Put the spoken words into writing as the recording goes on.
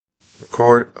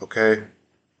Record. Okay.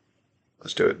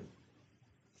 Let's do it.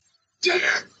 Damn.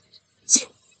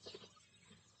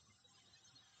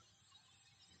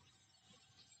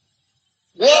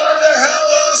 Why the hell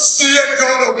else do you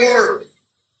go to work?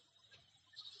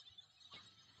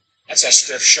 That's a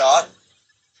stiff shot.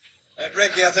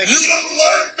 Ricky, I think... You don't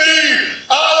like me!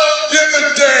 I don't give a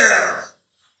damn! At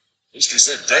least he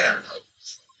said damn.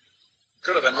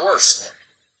 Could have been worse.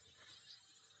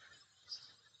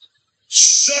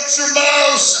 Shut your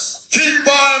mouths! Keep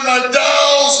buying my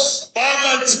dolls! Buy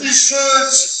my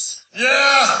t-shirts!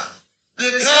 Yeah!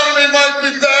 The economy might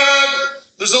be bad!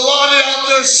 There's a lot of you out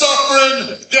there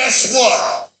suffering! Guess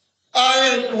what? I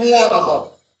ain't one of them!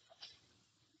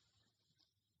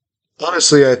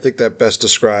 Honestly, I think that best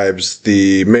describes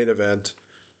the main event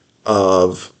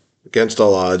of Against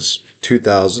All Odds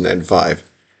 2005.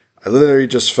 I literally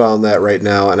just found that right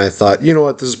now, and I thought, you know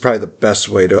what, this is probably the best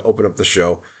way to open up the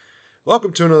show.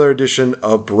 Welcome to another edition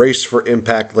of Brace for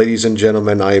Impact, ladies and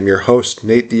gentlemen. I am your host,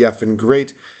 Nate the Effin'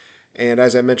 Great, and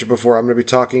as I mentioned before, I'm going to be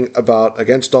talking about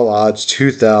Against All Odds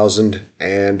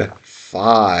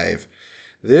 2005.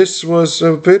 This was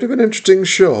a bit of an interesting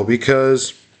show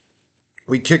because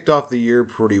we kicked off the year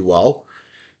pretty well,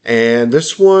 and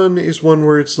this one is one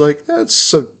where it's like,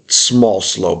 that's a small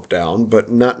slope down, but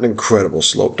not an incredible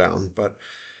slope down. But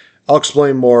I'll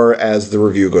explain more as the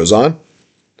review goes on.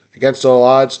 Against All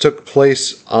Odds took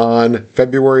place on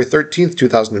February 13th,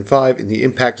 2005 in the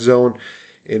Impact Zone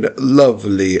in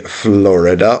lovely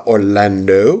Florida,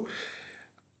 Orlando,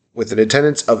 with an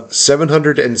attendance of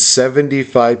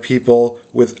 775 people,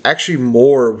 with actually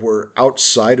more were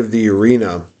outside of the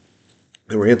arena.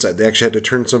 They were inside. They actually had to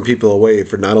turn some people away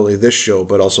for not only this show,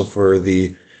 but also for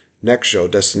the next show,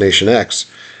 Destination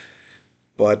X.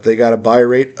 But they got a buy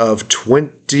rate of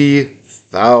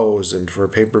 20,000 for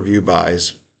pay-per-view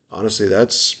buys. Honestly,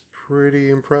 that's pretty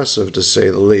impressive, to say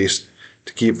the least,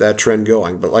 to keep that trend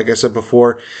going. But like I said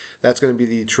before, that's going to be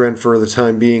the trend for the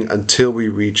time being until we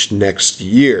reach next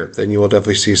year. Then you will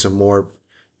definitely see some more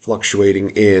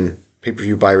fluctuating in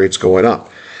pay-per-view buy rates going up.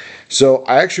 So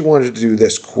I actually wanted to do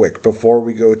this quick before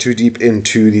we go too deep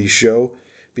into the show,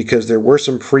 because there were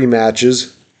some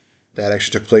pre-matches that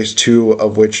actually took place, two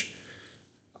of which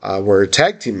were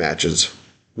tag team matches.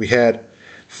 We had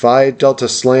Phi Delta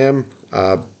Slam,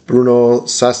 Bruno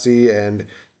Sassi and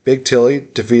Big Tilly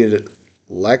defeated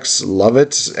Lex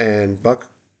Lovitz and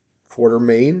Buck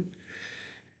Quartermain.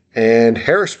 And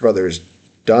Harris Brothers,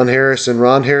 Don Harris and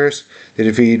Ron Harris, they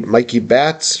defeat Mikey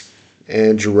Batts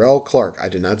and Jarrell Clark. I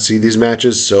did not see these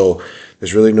matches, so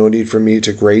there's really no need for me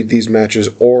to grade these matches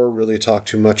or really talk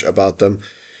too much about them.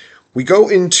 We go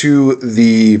into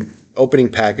the opening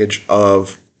package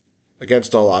of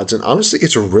Against All Odds, and honestly,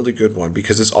 it's a really good one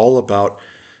because it's all about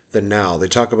the now. They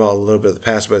talk about a little bit of the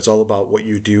past, but it's all about what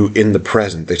you do in the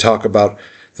present. They talk about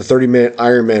the 30-minute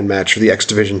Iron Man match for the X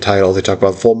Division title. They talk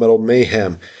about Full Metal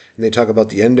Mayhem, and they talk about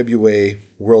the NWA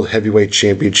World Heavyweight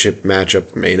Championship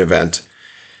matchup main event.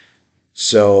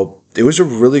 So it was a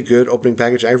really good opening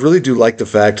package. I really do like the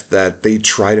fact that they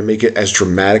try to make it as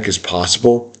dramatic as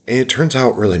possible, and it turns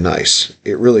out really nice.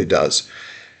 It really does.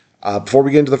 Before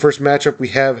we get into the first matchup, we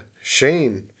have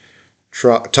Shane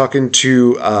talking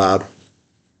to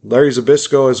Larry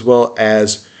Zbyszko, as well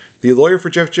as the lawyer for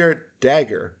Jeff Jarrett,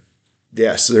 Dagger.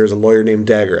 Yes, there's a lawyer named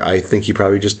Dagger. I think he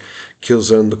probably just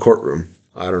kills in the courtroom.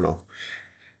 I don't know.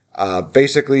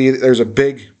 Basically, there's a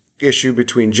big issue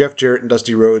between Jeff Jarrett and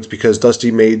Dusty Rhodes because Dusty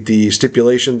made the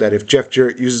stipulation that if Jeff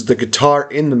Jarrett uses the guitar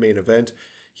in the main event,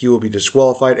 he will be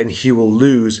disqualified and he will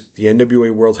lose the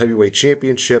NWA World Heavyweight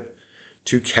Championship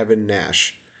to Kevin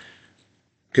Nash.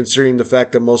 Considering the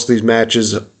fact that most of these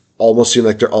matches almost seem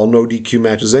like they're all no DQ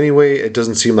matches anyway, it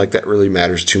doesn't seem like that really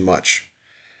matters too much.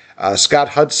 Scott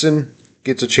Hudson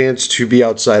gets a chance to be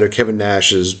outside of Kevin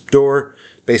Nash's door,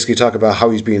 basically talk about how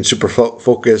he's being super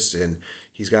focused and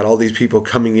he's got all these people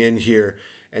coming in here,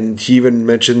 and he even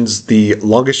mentions the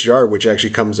Longest Yard, which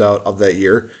actually comes out of that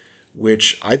year,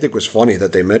 which I think was funny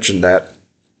that they mentioned that.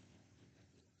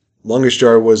 Longest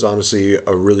Yard was honestly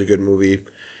a really good movie,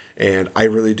 and I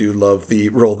really do love the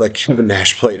role that Kevin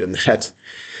Nash played in that.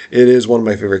 It is one of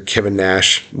my favorite Kevin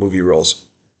Nash movie roles.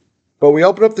 But we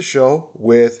open up the show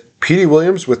with Petey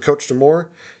Williams with Coach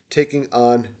D'Amore taking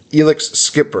on Elix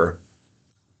Skipper.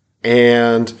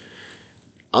 And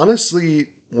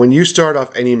honestly, when you start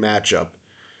off any matchup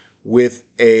with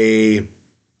an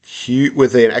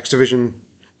X Division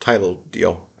title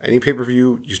deal, any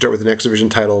pay-per-view, you start with an X Division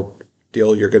title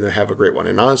deal, you're going to have a great one.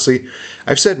 And honestly,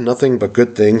 I've said nothing but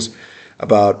good things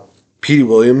about Petey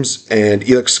Williams and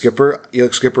Elix Skipper.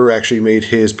 Elix Skipper actually made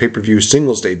his pay-per-view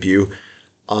singles debut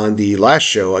on the last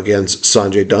show against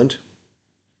Sanjay Dutt,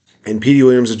 And Petey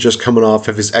Williams is just coming off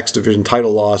of his X Division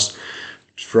title loss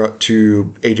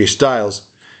to AJ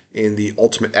Styles in the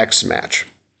Ultimate X match.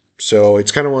 So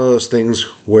it's kind of one of those things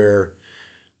where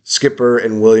Skipper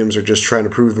and Williams are just trying to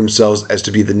prove themselves as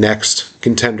to be the next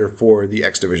contender for the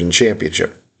X Division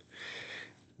Championship.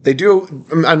 They do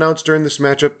announce during this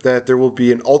matchup that there will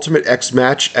be an Ultimate X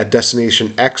match at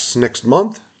Destination X next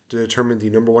month to determine the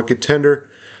number one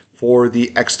contender for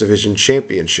the X Division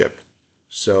Championship.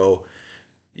 So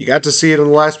you got to see it in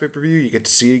the last pay-per-view. You get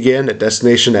to see it again at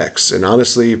Destination X. And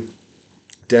honestly,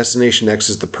 Destination X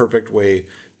is the perfect way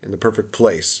and the perfect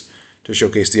place to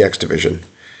showcase the X Division.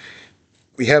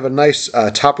 We have a nice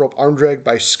top rope arm drag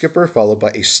by Skipper, followed by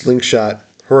a slingshot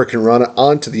Hurricane Rana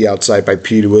onto the outside by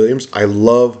Petey Williams. I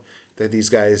love that these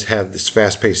guys have this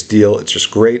fast-paced deal. It's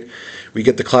just great. We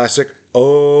get the classic,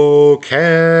 "Oh,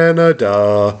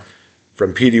 Canada,"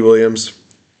 from Petey Williams.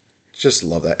 Just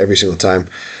love that every single time.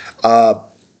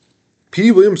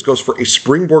 Petey Williams goes for a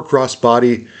springboard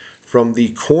crossbody from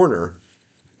the corner,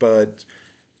 but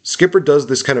Skipper does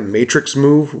this kind of matrix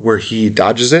move where he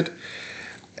dodges it,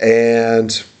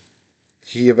 and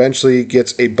he eventually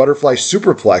gets a butterfly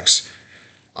superplex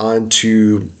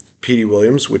onto Petey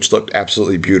Williams, which looked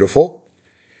absolutely beautiful.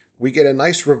 We get a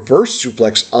nice reverse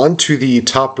suplex onto the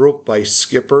top rope by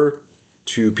Skipper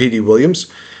to Petey Williams,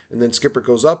 and then Skipper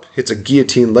goes up, hits a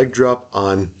guillotine leg drop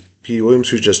on Petey Williams,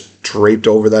 who's just draped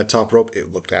over that top rope.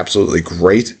 It looked absolutely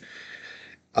great.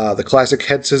 The classic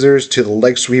head scissors to the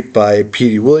leg sweep by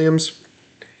Petey Williams.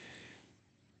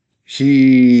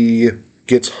 He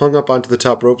gets hung up onto the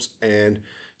top ropes, and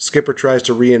Skipper tries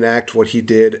to reenact what he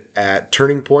did at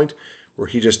Turning Point, where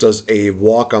he just does a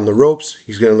walk on the ropes.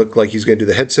 He's going to look like he's going to do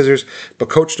the head scissors, but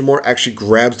Coach D'Amore actually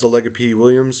grabs the leg of Petey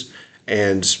Williams,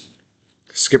 and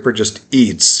Skipper just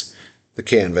eats the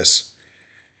canvas.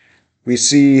 We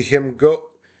see him go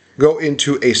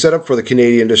into a setup for the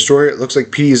Canadian Destroyer. It looks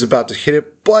like Petey is about to hit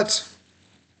it, but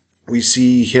we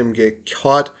see him get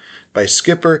caught by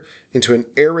Skipper into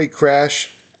an air raid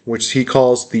crash, which he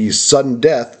calls the sudden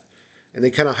death. And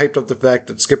they kind of hyped up the fact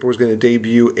that Skipper was going to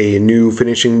debut a new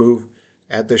finishing move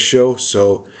at this show.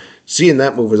 So seeing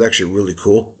that move was actually really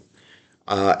cool.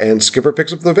 And Skipper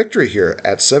picks up the victory here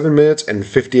at 7 minutes and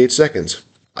 58 seconds.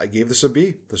 I gave this a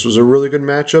B. This was a really good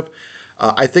matchup.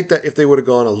 I think that if they would have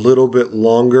gone a little bit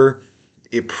longer,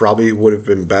 it probably would have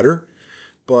been better.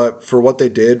 But for what they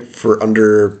did for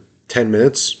under 10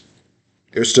 minutes,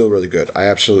 it was still really good. I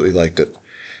absolutely liked it.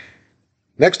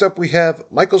 Next up, we have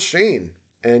Michael Shane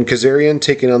and Kazarian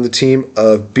taking on the team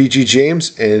of BG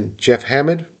James and Jeff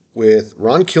Hammond with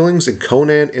Ron Killings and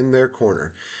Conan in their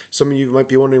corner. Some of you might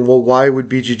be wondering, well, why would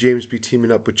BG James be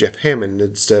teaming up with Jeff Hammond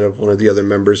instead of one of the other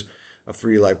members of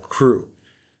 3 Live Crew?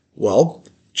 Well,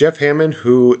 Jeff Hammond,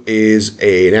 who is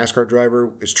a NASCAR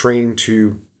driver, is trained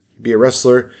to be a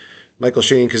wrestler. Michael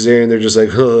Shane and Kazarian, they're just like,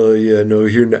 oh, yeah, no,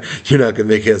 you're not going to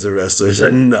make it as a wrestler. So,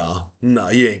 no,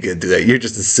 you ain't going to do that. You're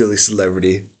just a silly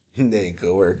celebrity. That ain't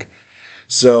going to work.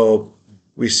 So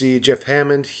we see Jeff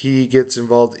Hammond. He gets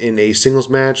involved in a singles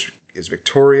match, is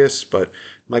victorious, but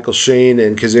Michael Shane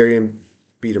and Kazarian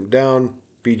beat him down.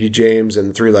 BG James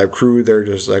and 3 Live Crew, they're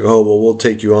just like, oh, well, we'll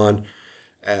take you on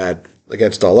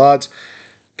against all odds.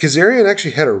 Kazarian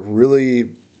actually had a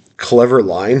really clever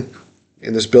line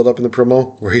in this build-up in the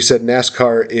promo, where he said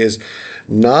NASCAR is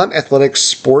non-athletic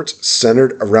sports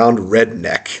centered around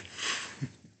redneck.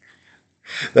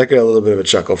 That got a little bit of a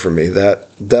chuckle from me. That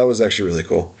was actually really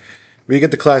cool. We get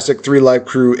the classic 3 Live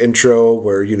Crew intro,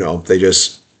 where, they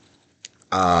just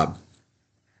Conan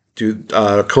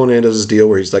does his deal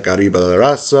where he's like, Arriba la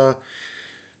raza.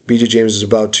 BJ James is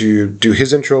about to do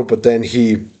his intro, but then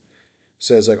he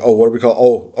says like, oh, what do we call?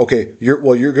 Oh, okay,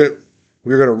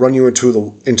 we're gonna run you into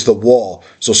the wall.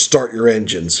 So start your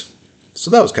engines.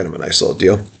 So that was kind of a nice little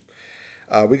deal.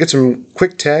 We get some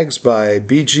quick tags by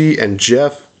BG and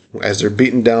Jeff as they're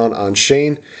beating down on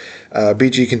Shane.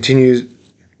 BG continues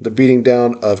the beating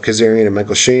down of Kazarian and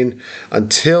Michael Shane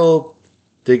until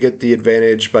they get the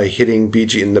advantage by hitting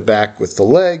BG in the back with the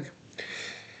leg.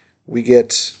 We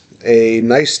get a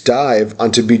nice dive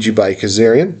onto BG by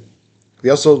Kazarian. They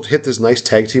also hit this nice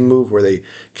tag team move where they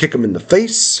kick him in the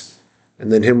face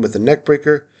and then hit him with a neck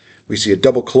breaker. We see a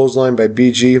double clothesline by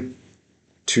BG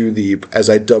to the, as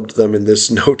I dubbed them in this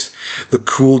note, the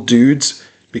cool dudes,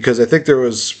 because I think there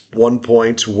was one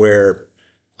point where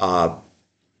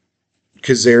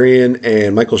Kazarian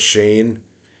and Michael Shane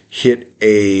hit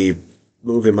a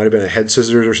move. It might have been a head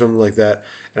scissors or something like that.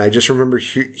 And I just remember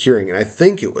hearing, and I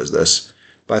think it was this,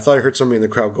 but I thought I heard somebody in the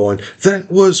crowd going, that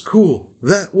was cool,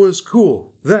 that was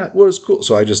cool, that was cool.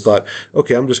 So I just thought,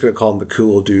 okay, I'm just going to call them the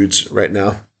cool dudes right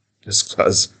now, just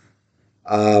because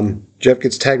Jeff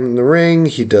gets tagged in the ring.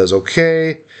 He does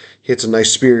okay. Hits a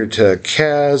nice spear to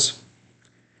Kaz.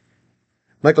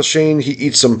 Michael Shane, he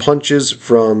eats some punches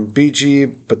from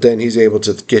BG, but then he's able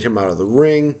to get him out of the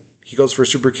ring. He goes for a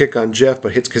super kick on Jeff,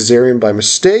 but hits Kazarian by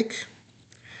mistake.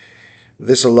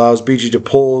 This allows BG to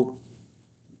pull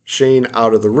Shane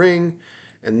out of the ring,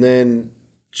 and then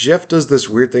Jeff does this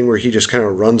weird thing where he just kind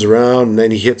of runs around, and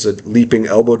then he hits a leaping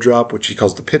elbow drop, which he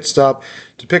calls the pit stop,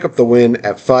 to pick up the win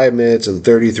at 5 minutes and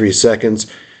 33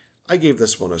 seconds. I gave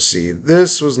this one a C.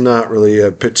 This was not really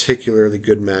a particularly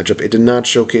good matchup. It did not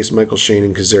showcase Michael Shane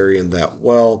and Kazarian that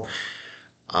well.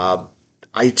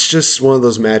 It's just one of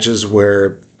those matches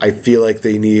where I feel like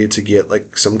they needed to get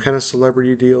like some kind of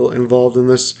celebrity deal involved in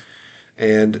this.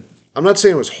 And I'm not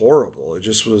saying it was horrible. It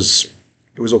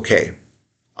was okay.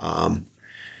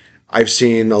 I've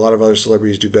seen a lot of other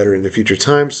celebrities do better in the future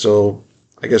times, so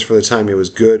I guess for the time it was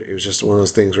good. It was just one of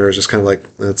those things where it's just kind of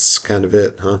like, that's kind of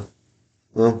it, huh?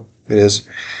 Well, it is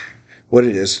what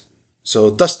it is.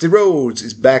 So Dusty Rhodes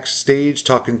is backstage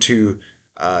talking to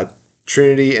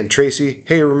Trinity and Tracy.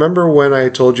 Hey, remember when I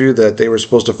told you that they were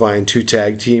supposed to find 2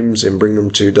 tag teams and bring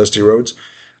them to Dusty Rhodes?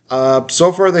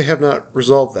 So far they have not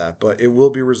resolved that, but it will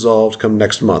be resolved come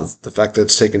next month. The fact that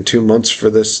it's taken 2 months for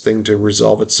this thing to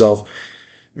resolve itself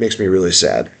makes me really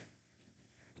sad.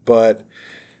 But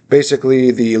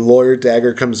basically the lawyer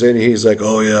Dagger comes in and he's like,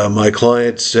 oh yeah, my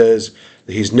client says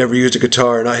that he's never used a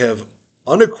guitar, and I have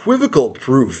unequivocal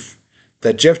proof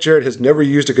that Jeff Jarrett has never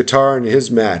used a guitar in his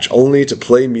match, only to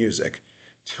play music.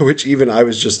 To which even I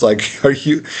was just like, are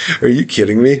you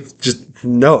kidding me? Just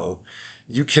no.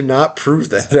 You cannot prove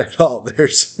that at all.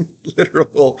 There's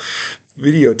literal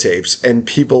videotapes, and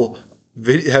people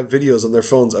have videos on their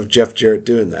phones of Jeff Jarrett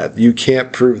doing that. You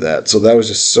can't prove that. So that was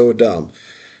just so dumb.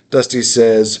 Dusty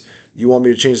says, you want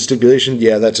me to change the stipulation?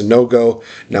 Yeah, that's a no-go.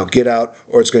 Now get out,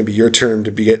 or it's going to be your turn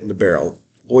to be getting the barrel.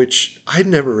 Which I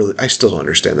still don't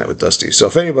understand that with Dusty. So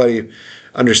if anybody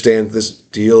understands this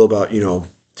deal about,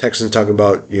 Texans talking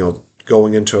about,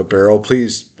 going into a barrel,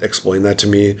 please explain that to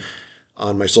me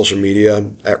on my social media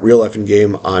at Real Effing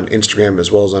Game on Instagram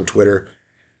as well as on Twitter.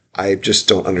 I just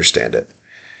don't understand it.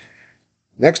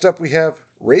 Next up, we have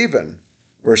Raven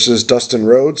versus Dustin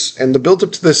Rhodes, and the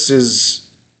build-up to this is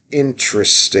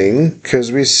interesting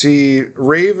because we see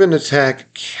Raven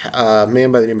attack a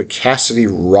man by the name of Cassidy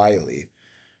Riley,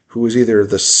 who was either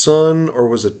the son or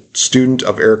was a student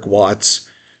of Eric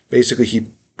Watts. Basically, he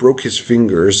broke his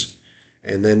fingers,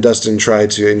 and then Dustin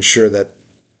tried to ensure that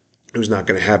it was not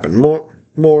going to happen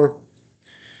more.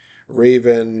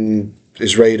 Raven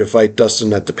is ready to fight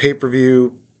Dustin at the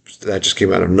pay-per-view. That just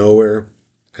came out of nowhere,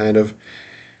 kind of.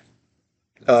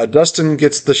 Dustin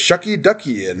gets the shucky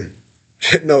ducky in.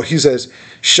 No, he says,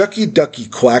 shucky ducky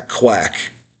quack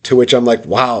quack. To which I'm like,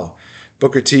 wow,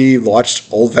 Booker T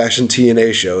watched old-fashioned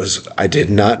TNA shows. I did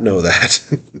not know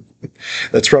that.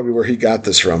 That's probably where he got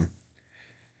this from.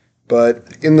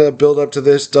 But in the build-up to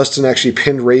this, Dustin actually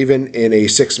pinned Raven in a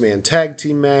 6-man tag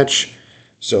team match.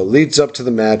 So it leads up to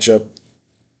the matchup.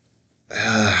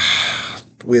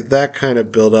 With that kind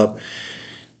of build-up,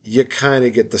 you kind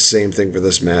of get the same thing for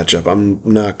this matchup. I'm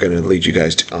not going to lead you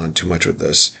guys on too much with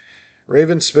this.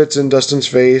 Raven spits in Dustin's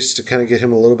face to kind of get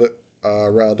him a little bit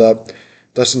riled up.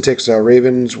 Dustin takes out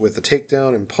Raven with a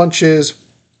takedown and punches.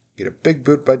 Get a big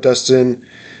boot by Dustin.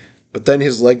 But then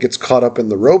his leg gets caught up in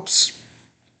the ropes.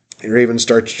 And Raven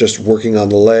starts just working on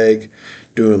the leg,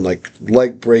 doing like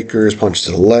leg breakers, punch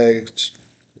to the leg,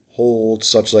 hold,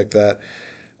 such like that.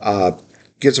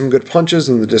 Gets some good punches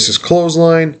in the discus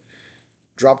clothesline.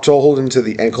 Drop toe hold into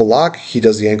the ankle lock. He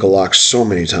does the ankle lock so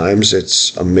many times.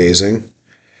 It's amazing.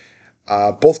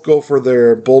 Both go for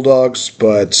their bulldogs,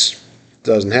 but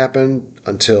doesn't happen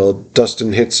until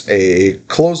Dustin hits a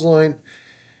clothesline.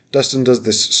 Dustin does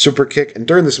this super kick, and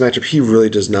during this matchup, he really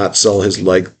does not sell his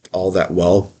leg all that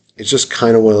well. It's just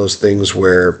kind of one of those things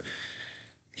where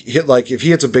if he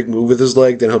hits a big move with his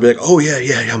leg, then he'll be like, oh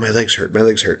yeah, my legs hurt.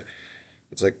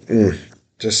 It's like,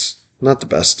 just not the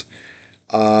best.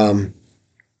 Raven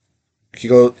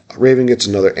gets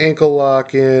another ankle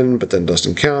lock in, but then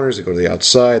Dustin counters. They go to the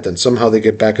outside. Then somehow they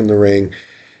get back in the ring,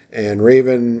 and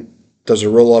Raven does a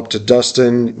roll up to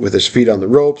Dustin with his feet on the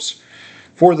ropes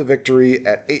for the victory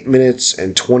at 8 minutes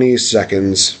and 20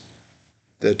 seconds.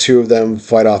 The two of them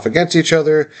fight off against each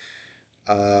other.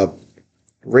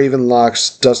 Raven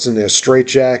locks Dustin in a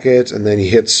straitjacket, and then he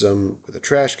hits him with a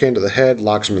trash can to the head,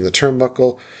 locks him in the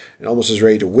turnbuckle, and almost is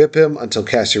ready to whip him until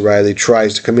Cassie Riley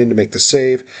tries to come in to make the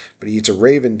save, but he eats a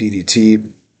Raven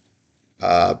DDT.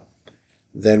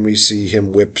 Then we see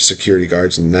him whip security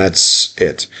guards, and that's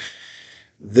it.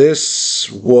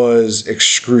 This was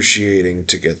excruciating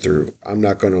to get through. I'm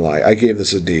not going to lie. I gave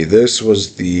this a D. This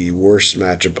was the worst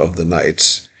matchup of the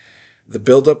nights. The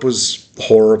build-up was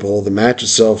horrible. The match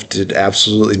itself did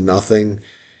absolutely nothing.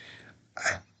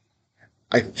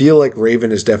 I feel like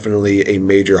Raven is definitely a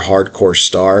major hardcore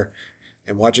star,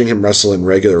 and watching him wrestle in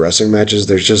regular wrestling matches,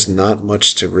 there's just not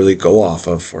much to really go off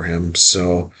of for him.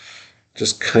 So,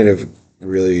 just kind of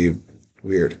really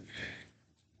weird.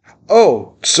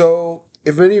 Oh, so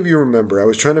if any of you remember, I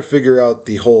was trying to figure out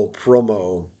the whole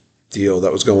promo deal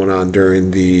that was going on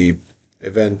during the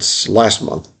events last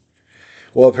month.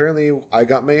 Well, apparently I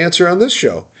got my answer on this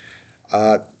show.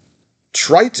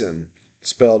 Triton,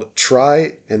 spelled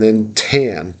Tri and then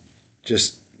Tan,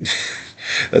 just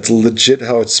that's legit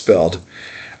how it's spelled,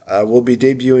 will be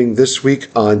debuting this week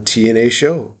on TNA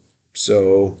show.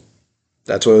 So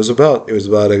that's what it was about. It was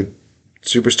about a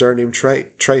superstar named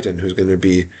Triton who's going to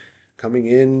be coming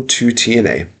into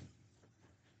TNA.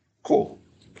 Cool.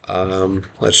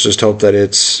 Let's just hope that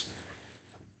it's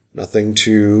nothing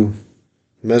too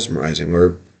mesmerizing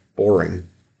or boring.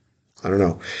 I don't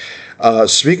know.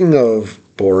 Speaking of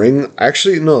boring,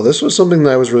 actually, no, this was something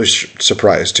that I was really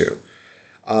surprised to.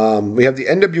 We have the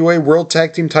NWA World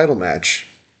Tag Team title match.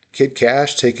 Kid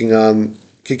Cash and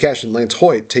Lance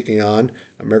Hoyt taking on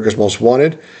America's Most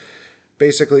Wanted.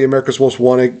 Basically, America's Most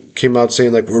Wanted came out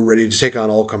saying, like, we're ready to take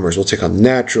on all comers. We'll take on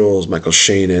Naturals, Michael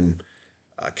Shane, and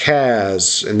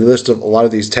Kaz, and the list of a lot of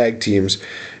these tag teams.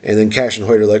 And then Cash and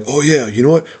Hoyt are like, oh, yeah, you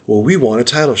know what? Well, we want a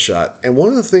title shot. And one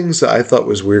of the things that I thought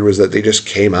was weird was that they just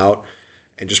came out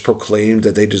and just proclaimed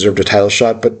that they deserved a title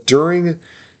shot. But during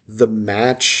the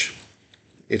match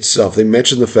itself, they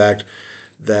mentioned the fact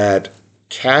that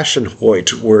Cash and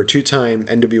Hoyt were two-time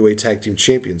NWA Tag Team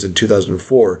Champions in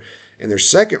 2004, and their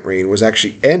second reign was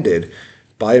actually ended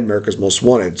by America's Most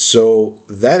Wanted. So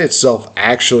that itself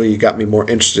actually got me more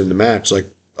interested in the match. Like,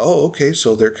 oh, okay,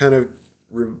 so they're trying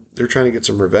to get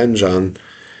some revenge on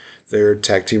their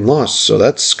tag team loss. So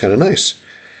that's kind of nice.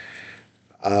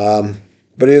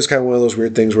 But it is kind of one of those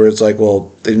weird things where it's like,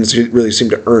 well, they didn't really seem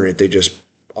to earn it. They just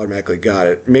automatically got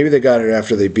it. Maybe they got it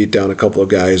after they beat down a couple of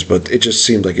guys, but it just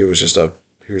seemed like it was just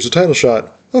here's a title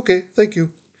shot. Okay, thank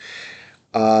you.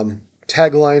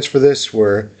 Taglines for this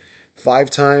were 5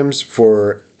 times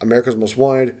for America's Most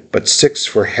Wanted, but 6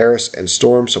 for Harris and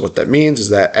Storm. So what that means is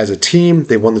that as a team,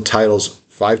 they won the titles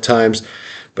 5 times,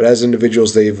 but as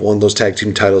individuals, they've won those tag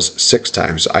team titles 6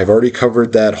 times. I've already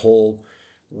covered that whole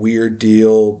weird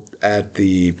deal at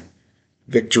the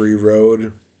Victory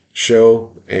Road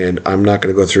show, and I'm not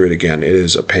going to go through it again. It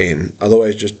is a pain.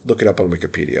 Otherwise, just look it up on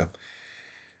Wikipedia.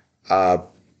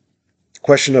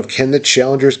 Question of, can the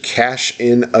challengers cash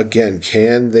in again?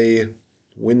 Can they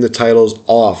win the titles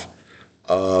off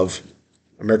of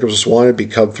America's Most Wanted,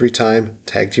 become 3-time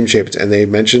tag team champions? And they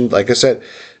mentioned, like I said,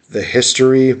 the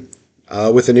history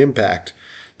with an Impact.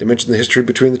 They mentioned the history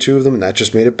between the two of them, and that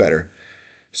just made it better.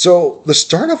 So the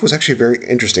start off was actually very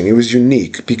interesting. It was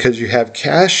unique because you have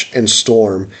Cash and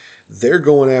Storm. They're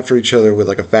going after each other with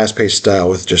like a fast-paced style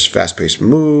with just fast-paced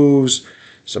moves,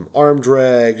 some arm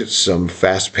drag, some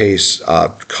fast-paced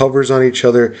covers on each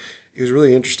other. It was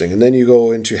really interesting. And then you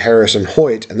go into Harris and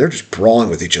Hoyt, and they're just brawling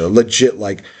with each other. Legit,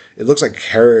 like, it looks like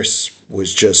Harris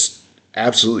was just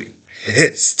absolutely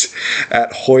pissed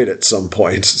at Hoyt at some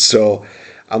point. So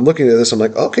I'm looking at this, I'm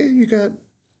like, okay, you got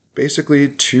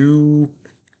basically 2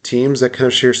 teams that kind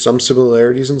of share some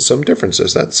similarities and some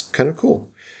differences. That's kind of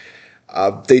cool.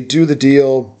 They do the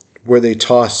deal where they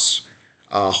toss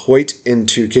Hoyt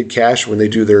into Kid Cash when they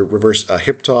do their reverse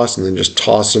hip toss and then just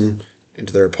toss him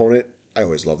into their opponent. I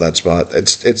always love that spot.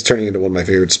 It's turning into one of my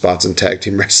favorite spots in tag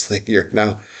team wrestling here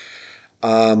now.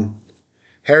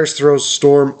 Harris throws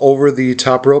Storm over the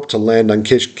top rope to land on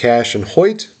Kid Cash and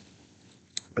Hoyt.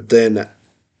 But then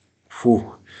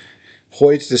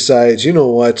Hoyt decides, you know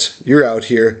what, you're out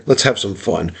here, let's have some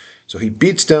fun. So he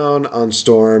beats down on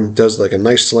Storm, does like a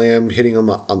nice slam, hitting him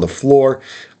on the floor.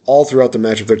 All throughout the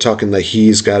match, if they're talking that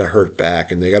he's got a hurt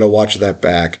back and they got to watch that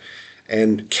back.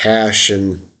 And Cash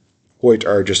and Hoyt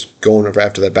are just going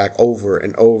after that back over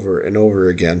and over and over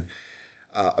again.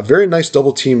 A very nice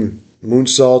double team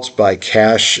moonsault by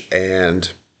Cash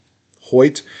and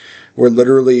Hoyt, where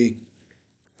literally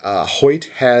Hoyt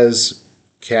has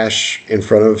Cash in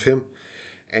front of him,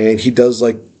 and he does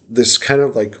like this kind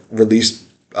of like released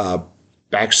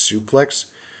back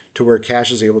suplex to where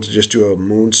Cash is able to just do a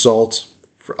moonsault,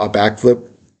 a backflip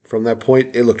from that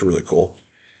point. It looked really cool.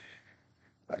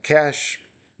 Cash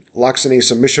locks in a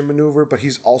submission maneuver, but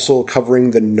he's also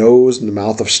covering the nose and the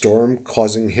mouth of Storm,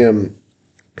 causing him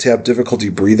to have difficulty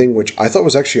breathing, which I thought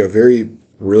was actually a very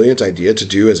brilliant idea to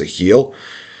do as a heel.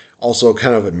 Also,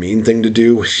 kind of a mean thing to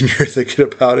do when you're thinking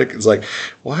about it. It's like,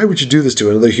 why would you do this to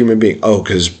another human being? Oh,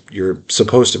 because you're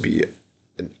supposed to be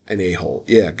an a-hole.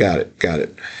 Yeah, got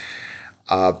it.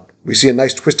 We see a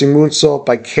nice twisting moonsault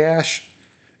by Cash,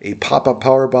 a pop-up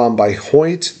powerbomb by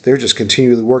Hoyt. They're just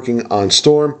continually working on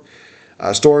Storm.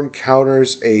 Storm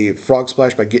counters a frog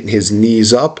splash by getting his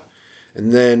knees up.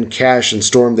 And then Cash and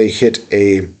Storm, they hit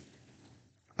a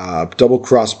double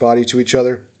crossbody to each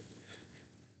other.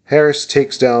 Harris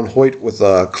takes down Hoyt with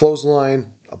a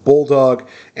clothesline, a bulldog,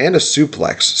 and a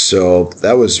suplex. So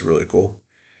that was really cool.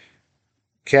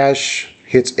 Cash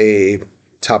hits a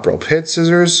top rope head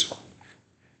scissors.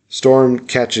 Storm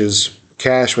catches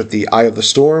Cash with the Eye of the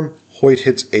Storm. Hoyt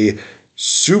hits a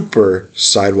super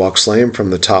sidewalk slam from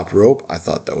the top rope. I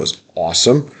thought that was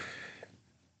awesome.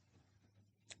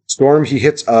 Storm, he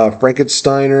hits a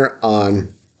Frankensteiner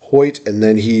on Hoyt, and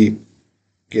then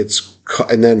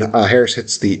Harris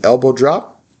hits the elbow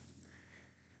drop.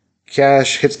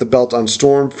 Cash hits the belt on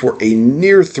Storm for a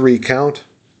near 3 count.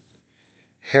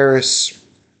 Harris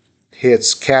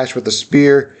hits Cash with the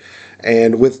spear,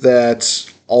 and with that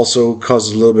also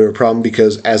causes a little bit of a problem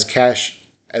because as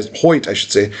Hoyt, I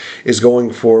should say, is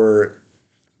going for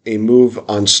a move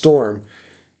on Storm,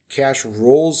 Cash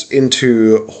rolls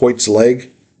into Hoyt's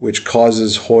leg, which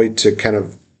causes Hoyt to kind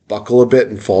of buckle a bit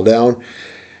and fall down.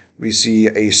 We see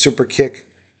a super kick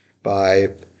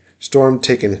by Storm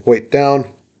taking Hoyt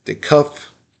down. They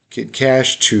cuff Kid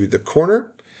Cash to the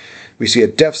corner. We see a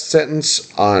death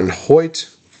sentence on Hoyt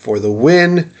for the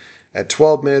win at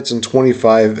 12 minutes and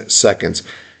 25 seconds.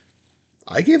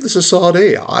 I gave this a solid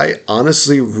A. I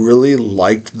honestly really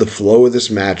liked the flow of this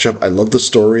matchup. I love the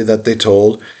story that they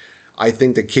told. I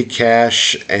think that Kid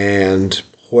Cash and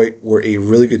Hoyt were a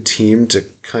really good team to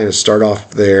kind of start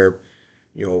off their,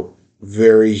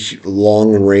 very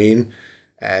long reign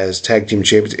as tag team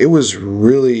champions. It was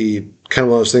really kind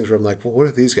of one of those things where I'm like, well, what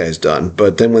have these guys done?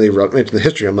 But then when they went into the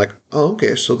history, I'm like, oh,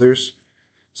 okay, so there's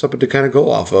something to kind of go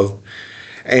off of.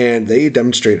 And they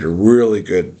demonstrated a really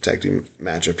good tag team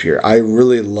matchup here. I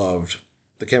really loved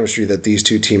the chemistry that these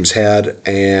two teams had,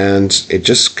 and it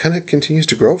just kind of continues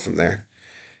to grow from there.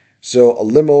 So a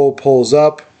limo pulls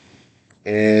up,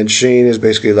 and Shane is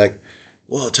basically like,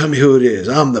 well, tell me who it is.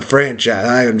 I'm the franchise.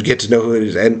 I get to know who it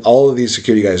is. And all of these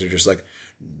security guys are just like,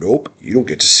 nope, you don't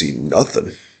get to see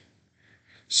nothing.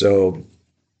 So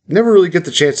never really get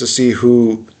the chance to see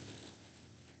who.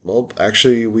 Well,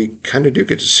 actually, we kind of do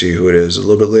get to see who it is a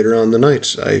little bit later on in the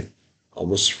night. I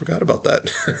almost forgot about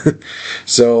that.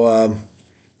 So,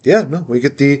 we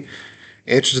get the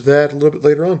answer to that a little bit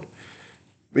later on.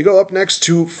 We go up next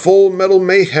to Full Metal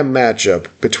Mayhem matchup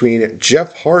between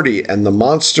Jeff Hardy and the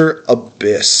Monster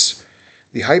Abyss.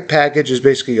 The hype package is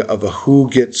basically of a who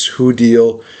gets who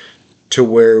deal, to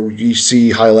where you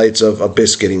see highlights of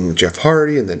Abyss getting Jeff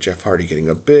Hardy, and then Jeff Hardy getting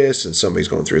Abyss, and somebody's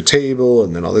going through a table,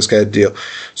 and then all this kind of deal.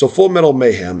 So Full Metal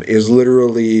Mayhem is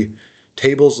literally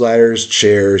tables, ladders,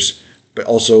 chairs, but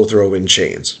also throw in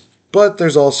chains. But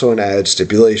there's also an added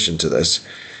stipulation to this,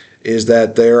 is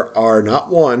that there are not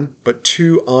one, but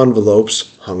 2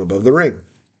 envelopes hung above the ring.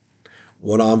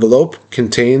 One envelope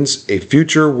contains a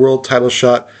future world title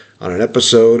shot on an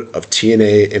episode of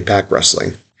TNA Impact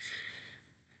Wrestling.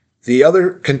 The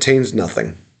other contains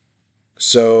nothing.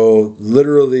 So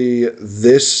literally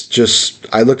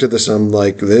I looked at this and I'm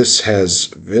like, this has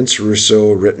Vince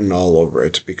Russo written all over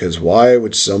it, because why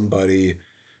would somebody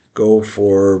go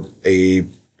for a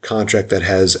contract that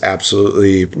has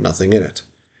absolutely nothing in it?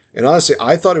 And honestly,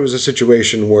 I thought it was a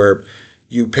situation where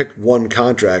you pick one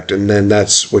contract and then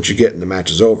that's what you get and the match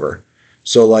is over.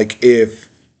 So like if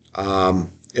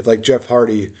like Jeff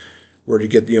Hardy were to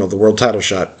get, the world title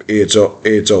shot, it's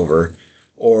over.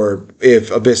 Or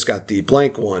if Abyss got the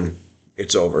blank one,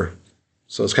 it's over.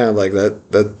 So it's kind of like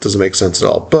that doesn't make sense at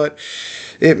all. But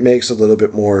it makes a little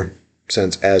bit more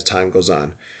sense as time goes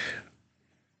on.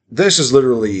 This is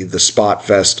literally the spot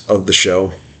fest of the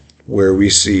show, where we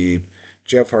see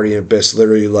Jeff Hardy and Abyss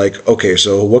literally like, okay,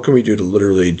 so what can we do to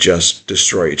literally just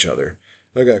destroy each other?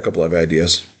 I got a couple of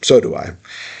ideas. So do I.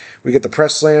 We get the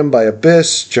press slam by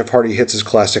Abyss. Jeff Hardy hits his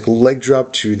classic leg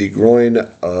drop to the groin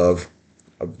of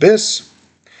Abyss.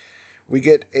 We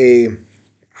get a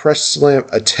press slam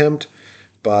attempt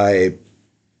by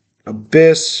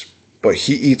Abyss, but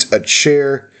he eats a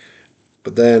chair.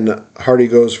 But then Hardy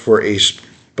goes for a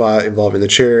spot involving the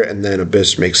chair, and then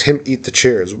Abyss makes him eat the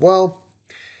chair as well.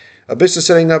 Abyss is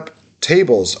setting up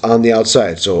tables on the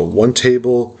outside. So 1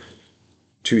 table,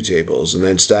 2 tables, and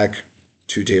then stack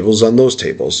 2 tables on those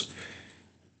tables.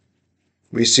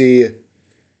 We see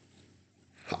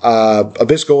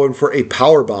Abyss going for a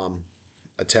powerbomb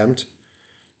attempt,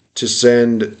 to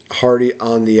send Hardy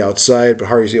on the outside, but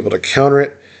Hardy's able to counter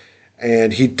it.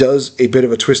 And he does a bit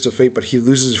of a twist of fate, but he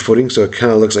loses his footing, so it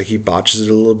kind of looks like he botches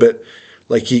it a little bit.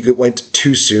 Like he went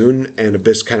too soon, and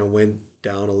Abyss kind of went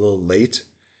down a little late.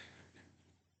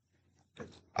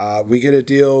 We get a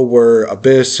deal where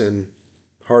Abyss and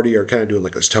Hardy are kind of doing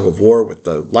like this tug of war with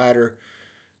the ladder.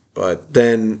 But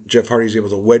then Jeff Hardy's able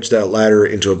to wedge that ladder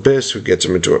into Abyss, who gets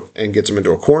him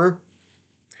into a corner,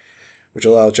 which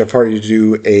allows Jeff Hardy to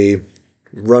do a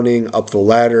running up the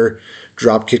ladder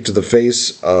drop kick to the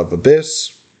face of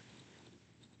Abyss.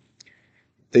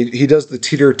 He does the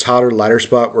teeter-totter ladder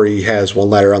spot where he has one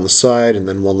ladder on the side and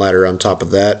then one ladder on top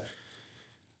of that.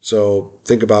 So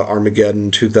think about Armageddon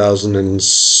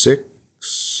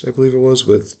 2006, I believe it was,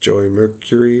 with Joey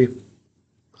Mercury.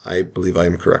 I believe I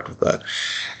am correct with that.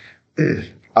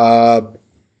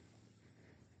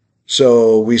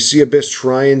 So we see Abyss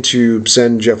trying to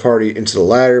send Jeff Hardy into the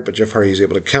ladder, but Jeff Hardy is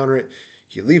able to counter it.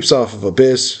 He leaps off of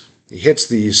Abyss. He hits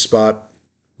the spot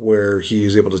where he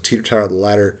is able to teeter-totter the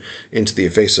ladder into the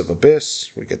face of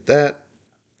Abyss. We get that.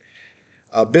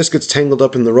 Abyss gets tangled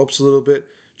up in the ropes a little bit.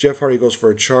 Jeff Hardy goes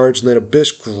for a charge, and then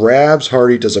Abyss grabs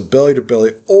Hardy, does a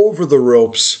belly-to-belly over the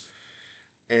ropes,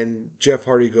 and Jeff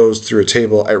Hardy goes through a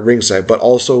table at ringside, but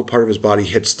also part of his body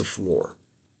hits the floor.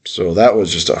 So that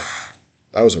was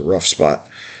a rough spot.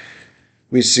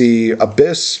 We see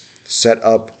Abyss set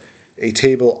up a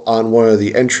table on one of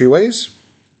the entryways,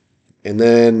 and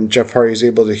then Jeff Hardy is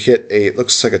able to hit it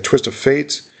looks like a twist of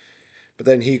fate, but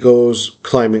then he goes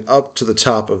climbing up to the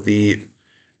top of the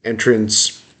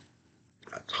entrance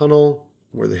tunnel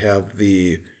where they have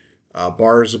the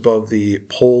bars above the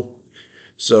pole.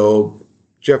 So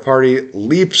Jeff Hardy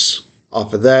leaps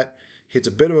off of that, hits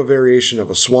a bit of a variation of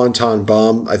a Swanton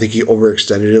bomb. I think he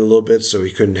overextended it a little bit so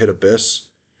he couldn't hit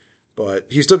Abyss,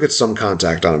 but he still gets some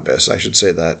contact on Abyss, I should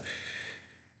say that.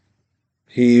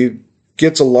 He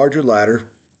gets a larger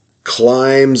ladder,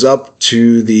 climbs up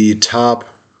to the top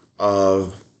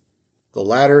of the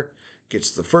ladder,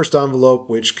 gets the first envelope,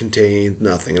 which contained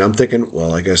nothing. And I'm thinking,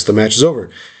 well, I guess the match is over.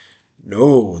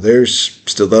 No, there's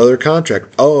still the other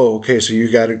contract. Oh, okay, so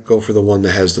you got to go for the one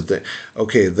that has the thing.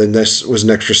 Okay, then this was an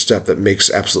extra step that makes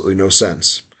absolutely no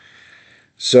sense.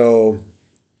 So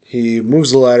he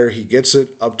moves the ladder. He gets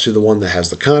it up to the one that has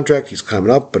the contract. He's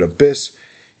climbing up, but Abyss,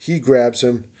 he grabs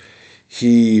him.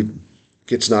 He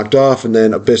gets knocked off, and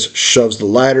then Abyss shoves the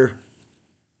ladder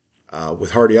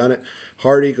with Hardy on it.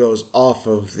 Hardy goes off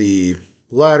of the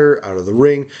ladder, out of the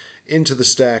ring, into the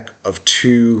stack of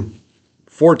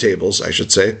four tables, I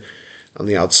should say, on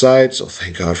the outside, so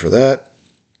thank God for that.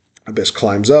 Abyss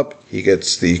climbs up. He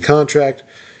gets the contract,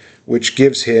 which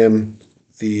gives him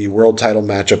the world title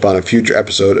matchup on a future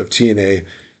episode of TNA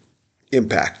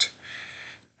Impact,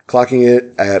 clocking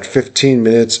it at 15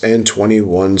 minutes and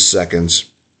 21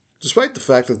 seconds. Despite the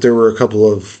fact that there were a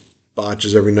couple of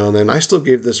botches every now and then, I still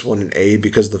gave this one an A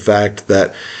because of the fact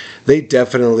that they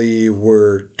definitely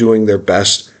were doing their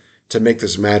best to make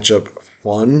this matchup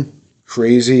fun,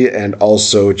 crazy, and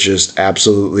also just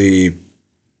absolutely,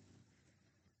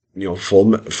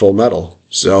 full metal.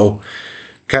 So,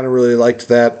 kind of really liked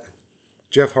that.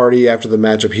 Jeff Hardy, after the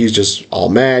matchup, he's just all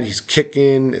mad. He's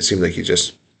kicking. It seems like he's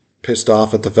just pissed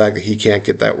off at the fact that he can't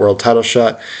get that world title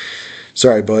shot.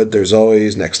 Sorry, bud. There's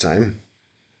always next time.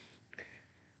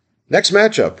 Next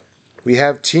matchup, we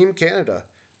have Team Canada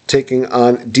taking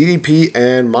on DDP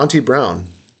and Monty Brown.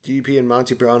 DDP and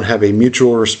Monty Brown have a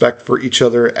mutual respect for each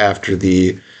other after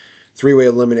the three-way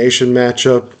elimination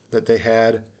matchup that they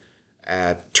had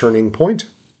at Turning Point.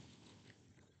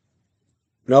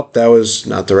 Nope, that was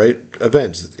not the right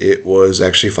event. It was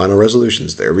actually Final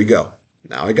Resolutions. There we go.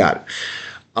 Now I got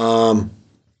it.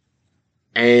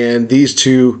 And these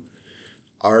two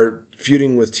are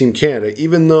feuding with Team Canada,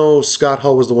 even though Scott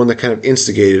Hall was the one that kind of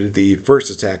instigated the first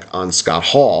attack on Scott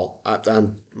Hall,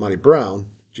 on Monty Brown.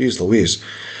 Jeez Louise.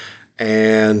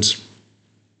 And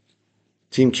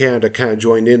Team Canada kind of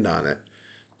joined in on it.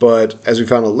 But as we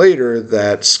found out later,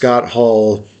 that Scott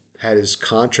Hall had his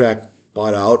contract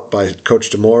bought out by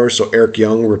Coach D'Amore, so Eric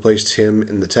Young replaced him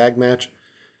in the tag match.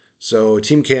 So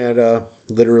Team Canada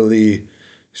literally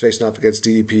is facing off against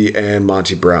DDP and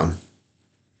Monty Brown.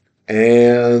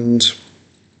 And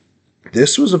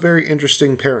this was a very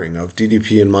interesting pairing of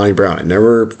DDP and Monty Brown. I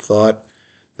never thought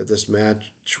that this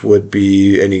match would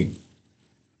be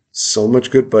so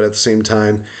much good, but at the same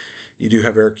time, you do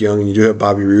have Eric Young and you do have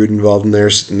Bobby Roode involved in there,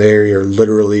 and they are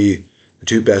literally the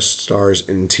two best stars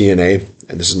in TNA,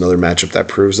 and this is another matchup that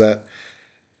proves that.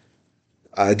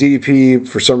 DDP,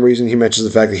 for some reason, he mentions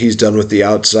the fact that he's done with the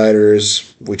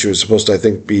Outsiders, which was supposed to, I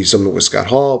think, be something with Scott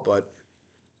Hall, but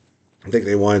I think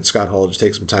they wanted Scott Hall to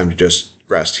take some time to just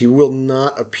rest. He will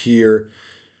not appear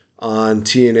on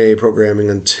TNA programming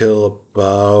until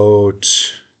about...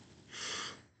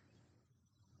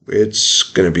 It's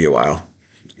going to be a while.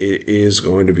 It is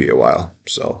going to be a while.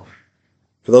 So,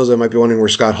 for those that might be wondering where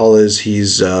Scott Hall is,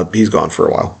 he's gone for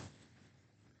a while.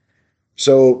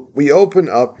 So, we open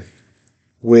up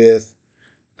with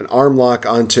an arm lock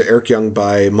onto Eric Young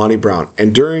by Monty Brown.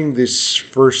 And during this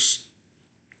first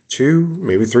 2,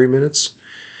 maybe 3 minutes,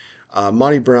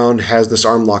 Monty Brown has this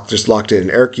arm lock just locked in.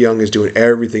 Eric Young is doing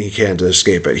everything he can to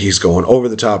escape it. He's going over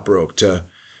the top rope to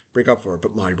break up for it,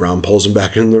 but Monty Brown pulls him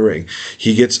back into the ring.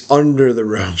 He gets under the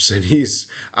ropes and he's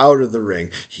out of the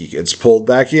ring. He gets pulled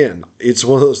back in. It's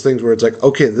one of those things where it's like,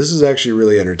 okay, this is actually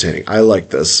really entertaining. I like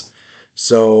this.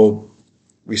 So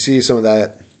we see some of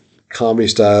that comedy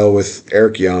style with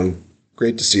Eric Young.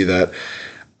 Great to see that.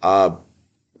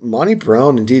 Monty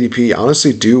Brown and DDP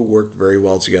honestly do work very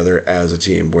well together as a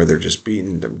team, where they're just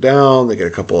beating them down. They get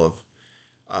a couple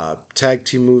of tag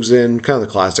team moves in, kind of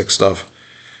the classic stuff.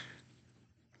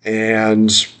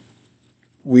 And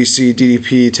we see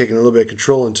DDP taking a little bit of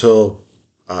control until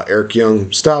Eric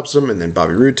Young stops him, and then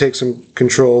Bobby Roode takes some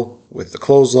control with the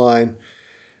clothesline.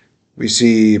 We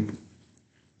see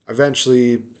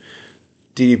eventually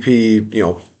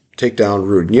DDP, take down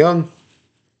Roode and Young.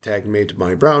 Tag made to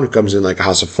Monty Brown, who comes in like a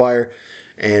house of fire,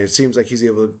 and it seems like he's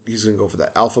going to go for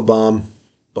that alpha bomb,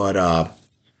 but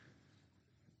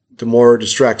D'Amore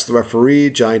distracts the referee.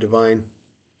 Johnny Devine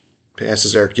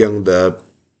passes Eric Young the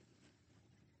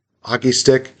hockey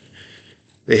stick.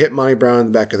 They hit Monty Brown in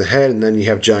the back of the head, and then you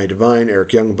have Johnny Devine,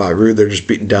 Eric Young, and Bobby Roode. They're just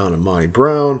beating down on Monty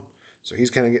Brown, so he's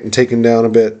kind of getting taken down a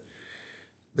bit.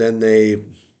 Then they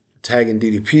tag in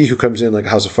DDP, who comes in like a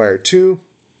house of fire too.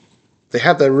 They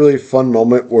have that really fun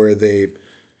moment where they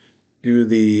do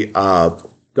the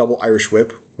double Irish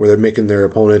whip, where they're making their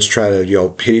opponents try to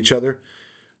hit each other.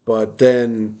 But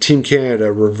then Team Canada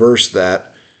reversed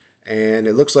that, and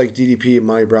it looks like DDP and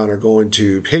Monty Brown are going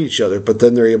to hit each other, but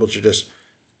then they're able to just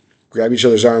grab each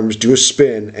other's arms, do a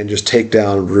spin, and just take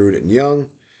down Roode and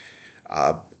Young.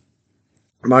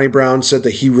 Monty Brown said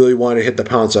that he really wanted to hit the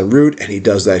pounce on Roode, and he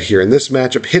does that here in this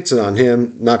matchup. Hits it on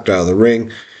him, knocked out of the ring.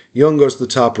 Young goes to the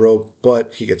top rope,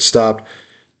 but he gets stopped.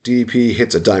 DDP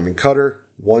hits a diamond cutter.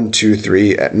 1, 2,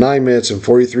 3 at 9 minutes and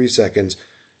 43 seconds.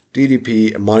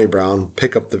 DDP and Monty Brown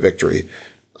pick up the victory.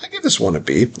 I give this one a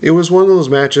B. It was one of those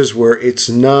matches where it's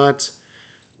not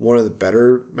one of the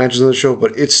better matches on the show,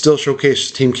 but it still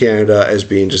showcased Team Canada as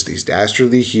being just these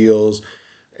dastardly heels.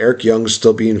 Eric Young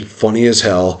still being funny as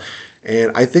hell.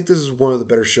 And I think this is one of the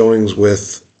better showings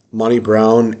with Monty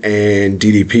Brown and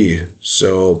DDP.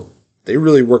 So they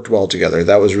really worked well together.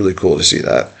 That was really cool to see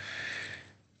that.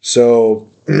 So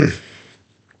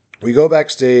we go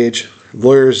backstage.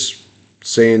 Lawyers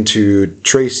saying to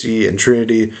Tracy and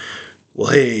Trinity, well,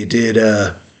 hey, did,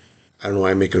 I don't know why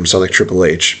I'm making him sound like Triple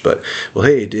H, but, well,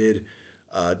 hey, did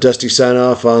Dusty sign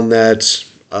off on that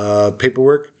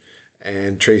paperwork?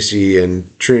 And Tracy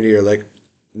and Trinity are like,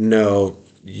 no,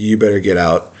 you better get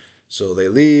out. So they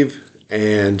leave,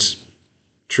 and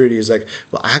Trinity is like,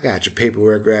 well, I got your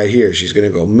paperwork right here. She's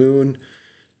going to go moon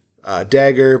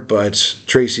dagger, but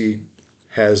Tracy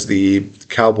has the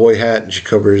cowboy hat, and she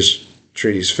covers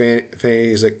Trinity's fanny.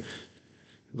 He's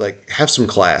like, have some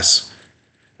class.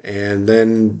 And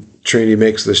then Trinity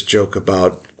makes this joke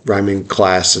about rhyming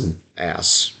class and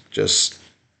ass. Just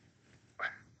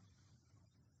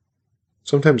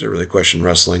sometimes I really question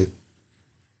wrestling.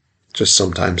 Just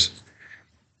sometimes.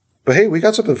 But hey, we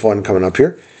got something fun coming up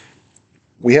here.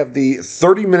 We have the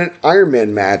 30-minute Iron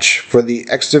Man match for the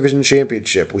X Division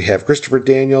Championship. We have Christopher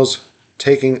Daniels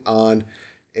taking on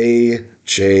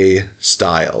AJ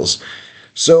Styles.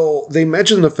 So they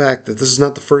mentioned the fact that this is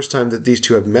not the first time that these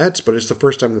two have met, but it's the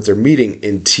first time that they're meeting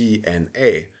in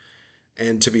TNA.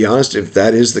 And to be honest, if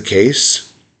that is the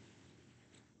case,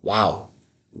 wow,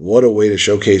 what a way to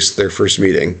showcase their first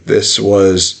meeting. This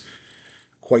was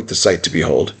quite the sight to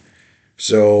behold.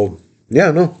 So,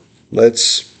 yeah, no,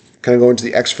 let's kind of go into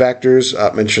the X Factors.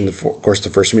 Mentioned, of course, the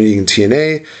first meeting in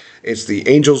TNA. It's the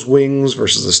Angels Wings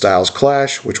versus the Styles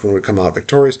Clash, which one would come out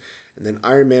victorious. And then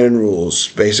Iron Man rules.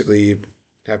 Basically, you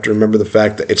have to remember the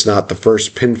fact that it's not the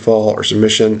first pinfall or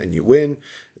submission and you win.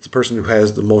 It's the person who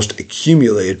has the most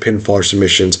accumulated pinfall or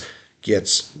submissions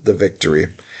gets the victory.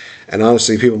 And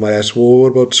honestly, people might ask, well,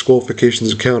 what about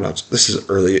disqualifications and countouts? This is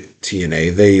early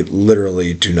TNA. They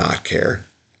literally do not care.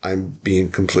 I'm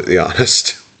being completely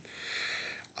honest.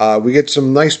 We get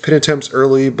some nice pin attempts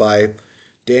early by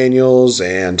Daniels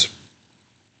and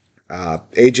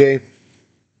AJ.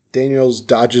 Daniels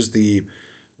dodges the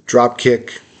drop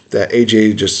kick that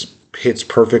AJ just hits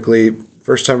perfectly.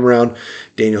 First time around,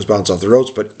 Daniels bounces off the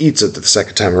ropes, but eats it the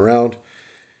second time around.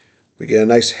 We get a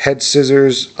nice head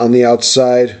scissors on the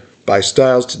outside by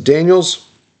Styles to Daniels.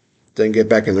 Then get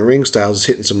back in the ring. Styles is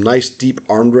hitting some nice deep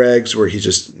arm drags where he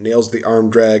just nails the arm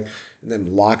drag and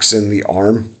then locks in the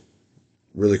arm.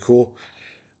 Really cool.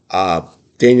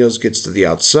 Daniels gets to the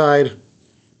outside.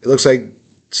 It looks like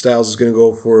Styles is going to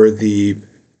go for the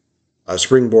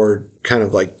springboard kind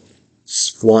of like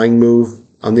flying move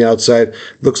on the outside.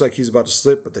 Looks like he's about to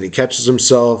slip, but then he catches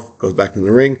himself, goes back in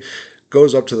the ring,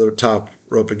 goes up to the top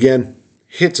rope again,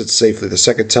 hits it safely the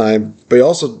second time, but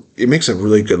it makes a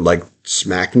really good like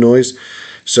smack noise.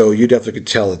 So you definitely could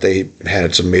tell that they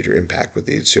had some major impact with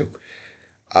these two.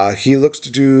 He looks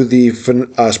to do the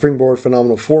springboard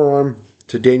phenomenal forearm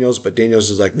to Daniels, but Daniels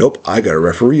is like, nope, I got a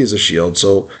referee as a shield.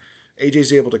 So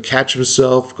AJ's able to catch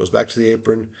himself, goes back to the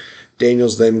apron.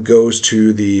 Daniels then goes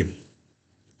to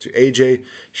AJ,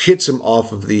 hits him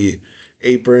off of the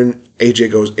apron.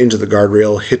 AJ goes into the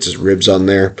guardrail, hits his ribs on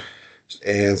there.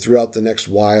 And throughout the next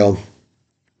while,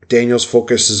 Daniels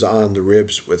focuses on the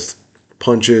ribs with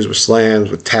punches, with slams,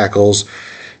 with tackles.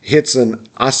 Hits an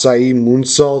acai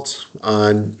moonsault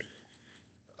on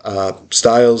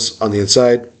Styles on the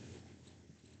inside.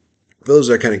 For those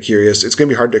that are kind of curious, it's going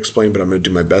to be hard to explain, but I'm going to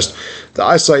do my best. The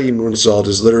acai moonsault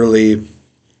is literally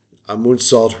a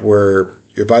moonsault where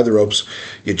you're by the ropes,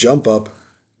 you jump up,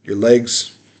 your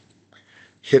legs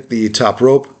hit the top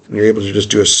rope, and you're able to just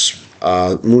do a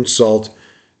moonsault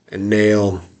and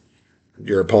nail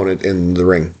your opponent in the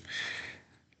ring.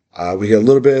 We get a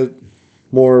little bit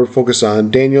more focus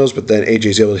on Daniels, but then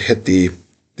AJ's able to hit the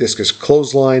discus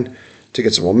clothesline to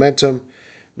get some momentum.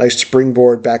 Nice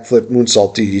springboard, backflip,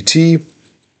 moonsault, DDT.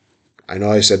 I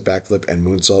know I said backflip and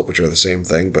moonsault, which are the same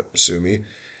thing, but sue me.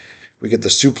 We get the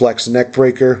suplex neck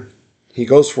breaker. He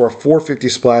goes for a 450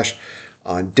 splash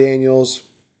on Daniels,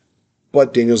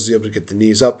 but Daniels is able to get the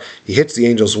knees up. He hits the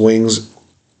Angel's wings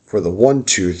for the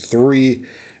 1-2-3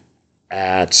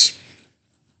 at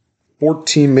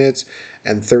 14 minutes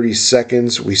and 30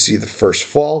 seconds. We see the first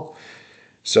fall.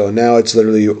 So now it's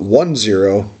literally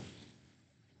 1-0,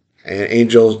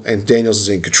 and Daniels is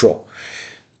in control.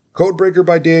 Codebreaker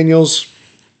by Daniels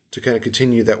to kind of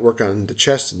continue that work on the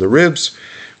chest and the ribs.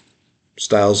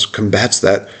 Styles combats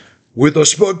that with a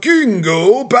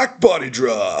Spagingo back body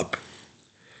drop.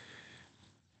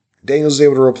 Daniels is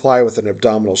able to reply with an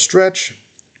abdominal stretch.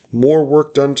 More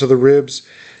work done to the ribs.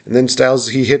 And then Styles,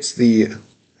 he hits the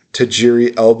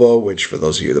Tajiri elbow, which for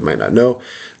those of you that might not know,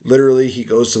 literally he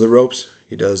goes to the ropes.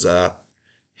 He does a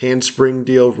handspring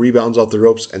deal, rebounds off the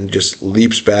ropes, and just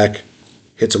leaps back,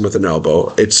 hits him with an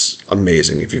elbow. It's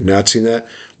amazing. If you've not seen that,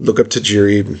 look up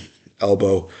Tajiri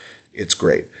elbow. It's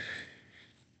great.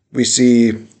 We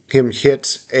see him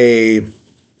hit a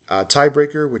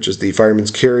tiebreaker, which is the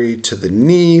fireman's carry to the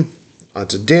knee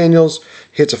onto Daniels.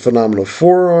 Hits a phenomenal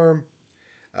forearm.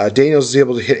 Daniels is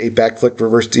able to hit a backflip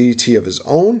reverse DDT of his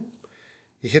own.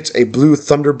 He hits a blue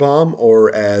thunder bomb,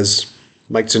 or as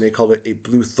Mike Tenay called it, a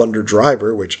blue thunder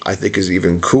driver, which I think is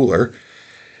even cooler.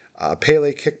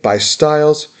 Pele kick by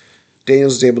Styles.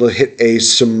 Daniels is able to hit a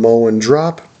Samoan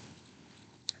drop.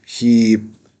 He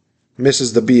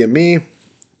misses the BME.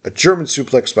 A German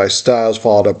suplex by Styles,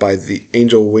 followed up by the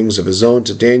angel wings of his own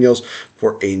to Daniels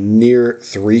for a near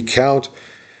 3 count.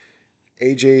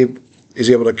 AJ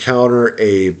is able to counter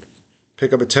a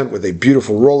pickup attempt with a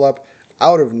beautiful roll-up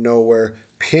out of nowhere,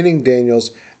 pinning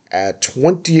Daniels at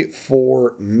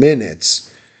 24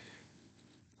 minutes.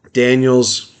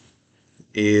 Daniels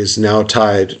is now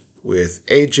tied with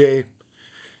AJ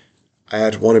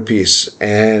at 1 apiece,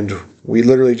 and we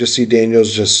literally just see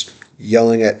Daniels just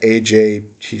yelling at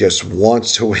AJ. He just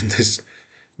wants to win this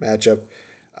matchup.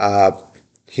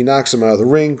 He knocks him out of the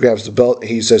ring, grabs the belt, and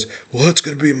he says, well, it's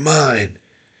going to be mine.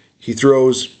 He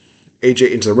throws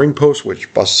AJ into the ring post,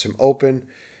 which busts him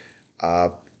open.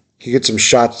 He gets some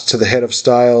shots to the head of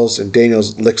Styles, and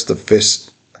Daniels licks the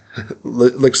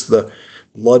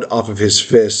blood off of his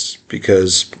fist,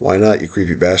 because why not, you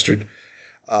creepy bastard.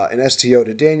 An STO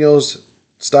to Daniels.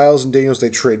 Styles and Daniels, they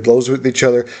trade blows with each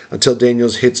other until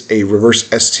Daniels hits a reverse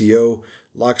STO,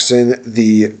 locks in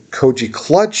the Koji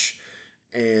clutch,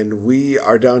 and we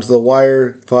are down to the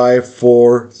wire. 5,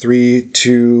 4, 3,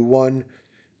 2, 1.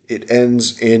 It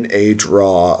ends in a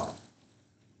draw.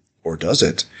 Or does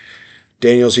it?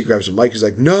 Daniels, he grabs the mic. He's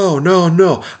like,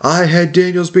 no. I had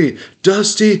Daniels beat.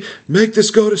 Dusty, make this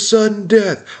go to sudden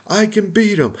death. I can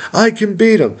beat him.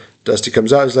 Dusty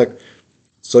comes out. He's like,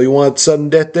 so you want sudden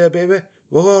death there, baby?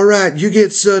 Well, all right, you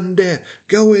get sudden death.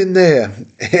 Go in there.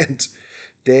 And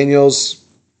Daniels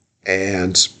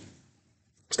and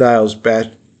Styles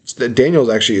Daniels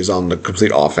actually is on the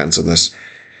complete offense in this.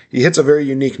 He hits a very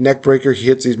unique neck breaker. He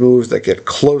hits these moves that get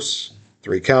close,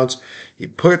 3 counts. He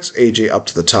puts AJ up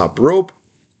to the top rope,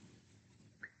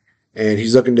 and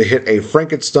he's looking to hit a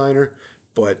Frankensteiner,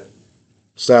 but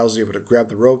Styles is able to grab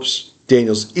the ropes.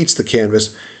 Daniels eats the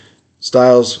canvas.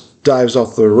 Styles dives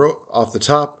off the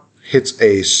top, hits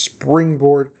a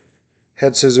springboard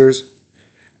head scissors,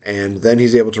 and then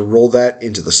he's able to roll that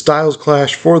into the Styles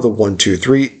Clash for the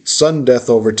 1-2-3 sudden death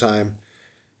overtime.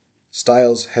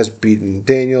 Styles has beaten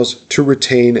Daniels to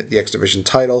retain the X Division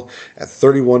title at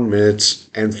 31 minutes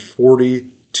and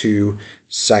 42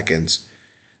 seconds.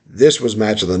 This was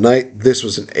match of the night. This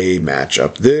was an A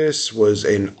matchup. This was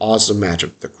an awesome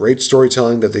matchup. The great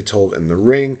storytelling that they told in the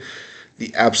ring,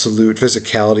 the absolute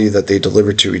physicality that they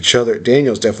delivered to each other.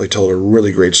 Daniels definitely told a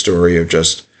really great story of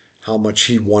just how much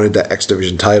he wanted that X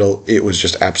Division title. It was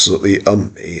just absolutely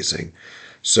amazing.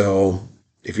 So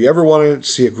if you ever wanted to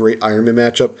see a great Iron Man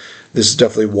matchup, this is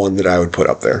definitely one that I would put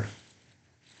up there.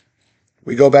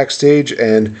 We go backstage,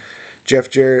 and Jeff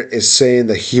Jarrett is saying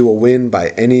that he will win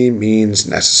by any means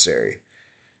necessary,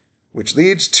 which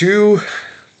leads to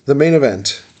the main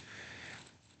event,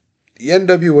 the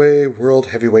NWA World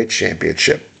Heavyweight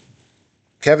Championship.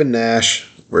 Kevin Nash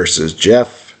versus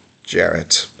Jeff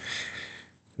Jarrett.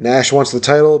 Nash wants the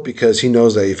title because he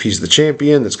knows that if he's the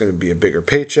champion, that's going to be a bigger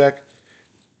paycheck.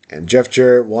 And Jeff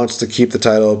Jarrett wants to keep the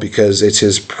title because it's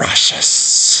his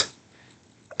precious.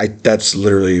 That's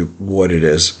literally what it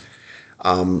is.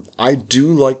 I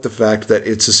do like the fact that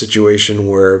it's a situation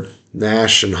where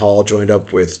Nash and Hall joined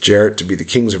up with Jarrett to be the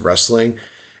kings of wrestling.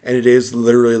 And it is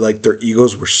literally like their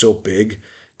egos were so big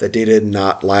that they did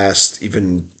not last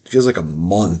even, feels like a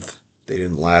month. They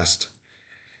didn't last.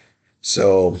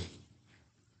 So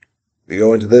we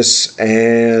go into this,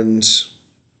 and let's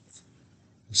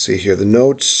see here. The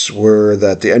notes were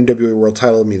that the NWA World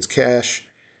title means cash.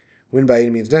 Win by any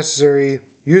means necessary.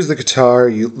 Use the guitar,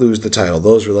 you lose the title.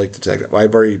 Those were like the tag.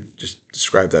 I've already just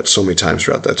described that so many times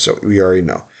throughout that, so we already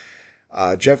know.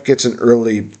 Jeff gets an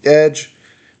early edge,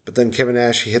 but then Kevin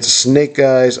Nash, he hits a snake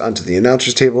eyes onto the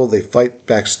announcer's table. They fight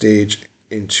backstage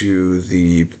into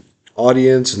the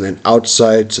audience and then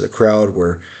outside to the crowd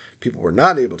where people were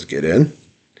not able to get in.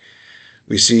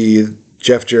 We see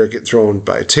Jeff Jarrett get thrown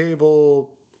by a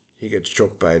table. He gets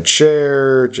choked by a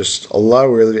chair. Just a lot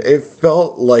of weird. It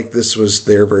felt like this was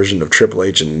their version of Triple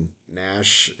H and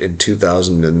Nash in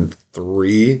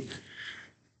 2003.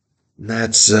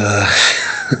 That's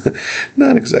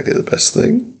not exactly the best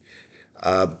thing.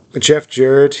 Jeff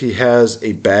Jarrett, he has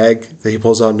a bag that he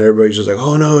pulls out, and everybody's just like,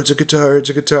 oh no, it's a guitar,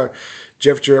 it's a guitar.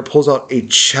 Jeff Jarrett pulls out a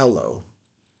cello.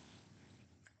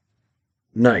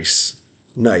 Nice.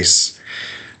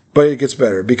 But it gets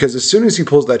better, because as soon as he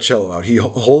pulls that cello out, he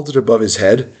holds it above his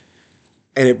head,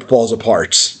 and it falls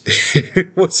apart.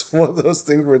 It was one of those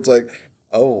things where it's like,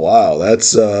 oh wow,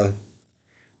 that's a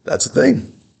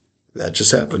thing. That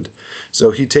just happened.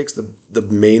 So he takes the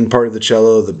main part of the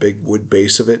cello, the big wood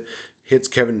base of it, hits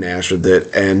Kevin Nash with it,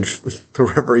 and the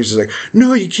referee's just like,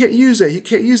 no, you can't use that. You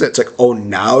can't use that. It's like, oh,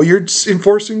 now you're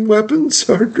enforcing weapons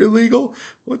are illegal?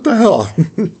 What the hell?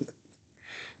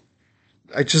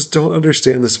 I just don't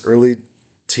understand this early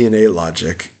TNA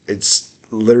logic. It's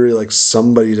literally like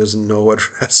somebody doesn't know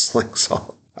what wrestling's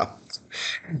all about.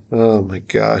 Oh my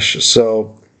gosh.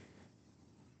 So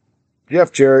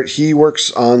Jeff Jarrett, he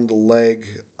works on the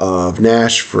leg of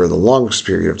Nash for the longest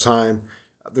period of time.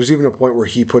 There's even a point where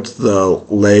he puts the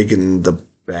leg in the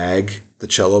bag, the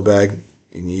cello bag,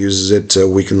 and he uses it to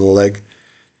weaken the leg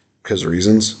because of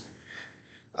reasons.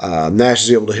 Nash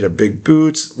is able to hit a big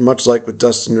boot. Much like with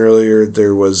Dustin earlier,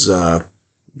 there was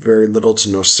very little to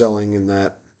no selling in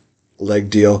that leg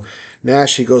deal.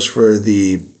 Nash, he goes for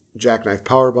the jackknife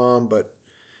powerbomb, but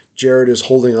Jarrett is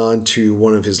holding on to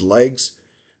one of his legs.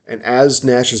 And as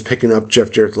Nash is picking up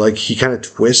Jeff Jarrett's leg, he kind of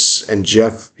twists, and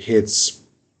Jeff hits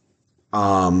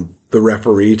the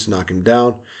referee to knock him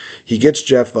down. He gets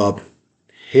Jeff up,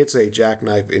 hits a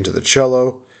jackknife into the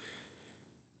cello,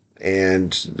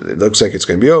 and it looks like it's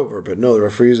going to be over, but no, the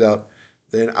referee's out.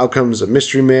 Then out comes a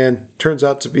mystery man. Turns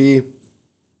out to be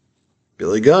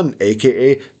Billy Gunn,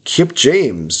 a.k.a. Kip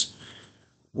James,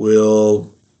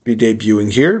 will be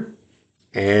debuting here,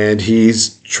 and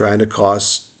he's trying to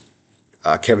cost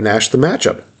Kevin Nash the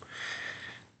matchup.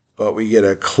 But we get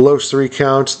a close 3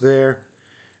 count there,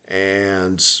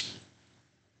 and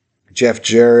Jeff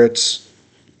Jarrett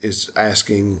is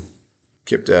asking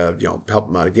Kip to help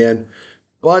him out again.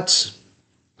 But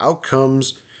out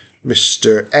comes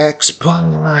Mr.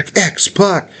 X-Pac,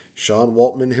 Sean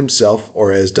Waltman himself,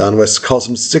 or as Don West calls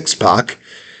him, Six-Pac.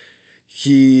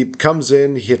 He comes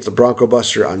in, he hits the Bronco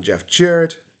Buster on Jeff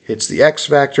Jarrett. hits the X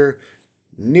Factor,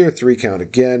 near 3 count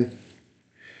again.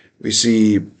 We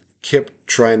see Kip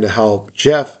trying to help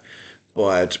Jeff,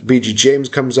 but BG James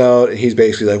comes out and he's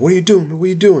basically like, "What are you doing? What are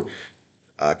you doing?"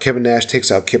 Kevin Nash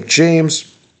takes out Kip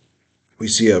James. We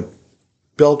see a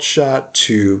belt shot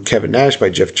to Kevin Nash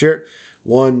by Jeff Jarrett.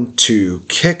 1-2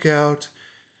 kick out.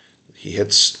 He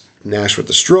hits Nash with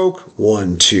the stroke.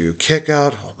 1-2 kick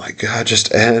out. Oh my God,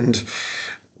 just end.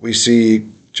 We see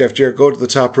Jeff Jarrett go to the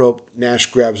top rope.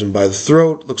 Nash grabs him by the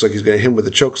throat. Looks like he's going to hit him with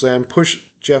a chokeslam.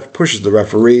 Jeff pushes the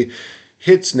referee.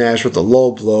 Hits Nash with a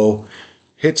low blow.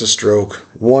 Hits a stroke.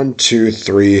 1, 2,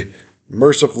 3.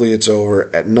 Mercifully, it's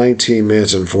over at 19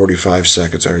 minutes and 45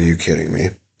 seconds. Are you kidding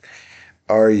me?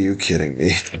 Are you kidding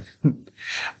me?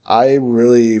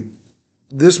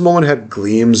 This moment had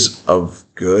gleams of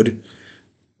good,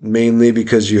 mainly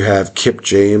because you have Kip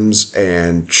James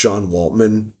and Sean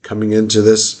Waltman coming into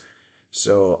this.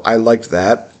 So I liked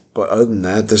that. But other than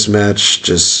that, this match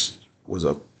just was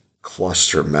a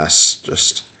cluster mess.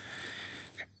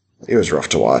 It was rough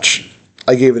to watch.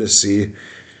 I gave it a C.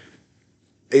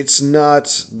 It's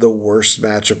not the worst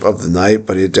matchup of the night,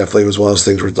 but it definitely was one of those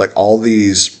things where like all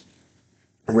these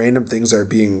random things that are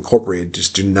being incorporated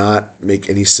just do not make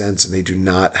any sense, and they do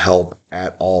not help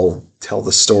at all tell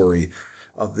the story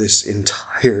of this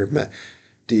entire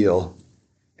deal.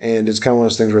 And it's kind of one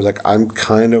of those things where like I'm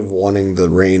kind of wanting the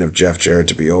reign of Jeff Jarrett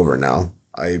to be over now.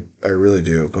 I really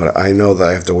do, but I know that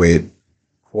I have to wait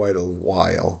quite a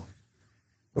while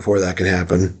before that can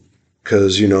happen.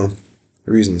 Because,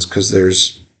 reasons.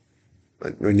 Because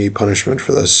we need punishment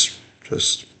for this.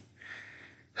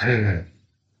 I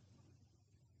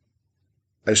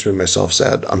just made myself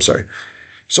sad. I'm sorry.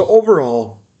 So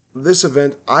overall, this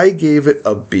event, I gave it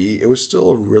a B. It was still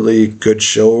a really good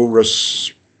show,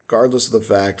 regardless of the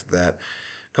fact that a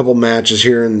couple matches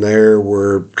here and there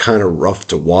were kind of rough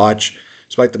to watch,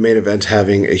 despite the main event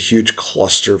having a huge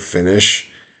cluster finish.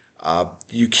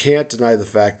 You can't deny the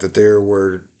fact that there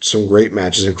were some great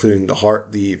matches, including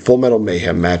the Full Metal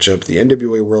Mayhem matchup, the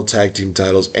NWA World Tag Team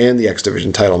titles, and the X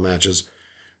Division title matches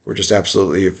were just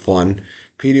absolutely fun.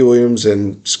 Petey Williams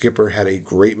and Skipper had a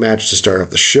great match to start off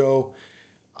the show.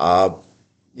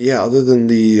 Other than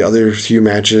the other few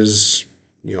matches,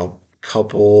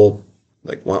 couple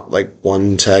like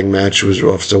one tag match was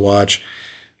rough to watch.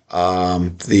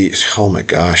 Like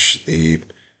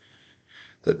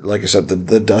I said,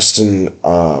 the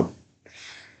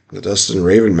Dustin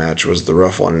Raven match was the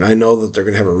rough one, and I know that they're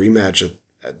going to have a rematch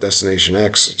at Destination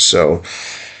X. So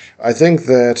I think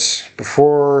that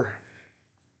before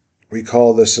we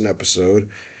call this an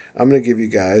episode, I'm going to give you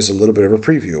guys a little bit of a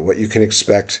preview of what you can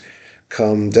expect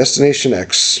come Destination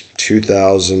X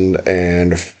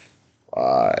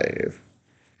 2005.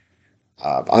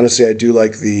 Honestly, I do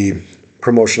like the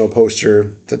promotional poster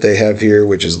that they have here,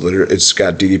 which is it's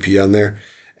got DDP on there.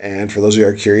 And for those of you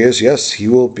who are curious, yes, he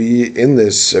will be in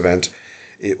this event.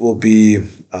 It will be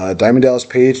Diamond Dallas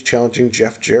Page challenging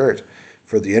Jeff Jarrett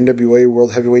for the NWA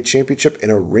World Heavyweight Championship in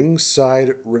a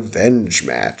ringside revenge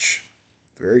match.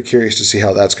 Very curious to see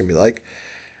how that's going to be like.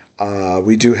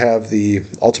 We do have the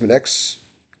Ultimate X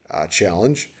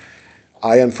challenge.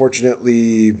 I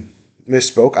unfortunately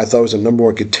misspoke. I thought it was a number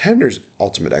one contenders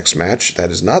Ultimate X match.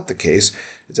 That is not the case.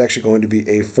 It's actually going to be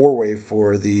a 4-way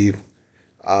for the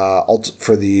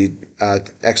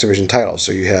X Division title.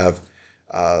 So you have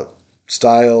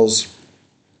Styles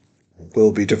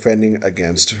will be defending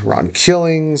against Ron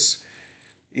Killings,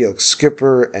 Elix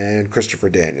Skipper, and Christopher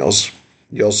Daniels.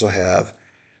 You also have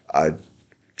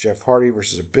Jeff Hardy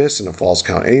versus Abyss in a Falls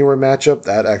Count Anywhere matchup.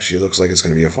 That actually looks like it's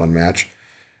going to be a fun match.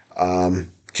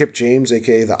 Kip James,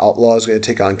 a.k.a. The Outlaw, is going to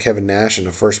take on Kevin Nash in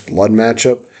a First Blood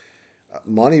matchup.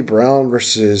 Monty Brown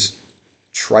versus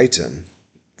Triton.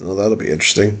 Oh, that'll be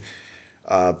interesting.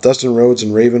 Dustin Rhodes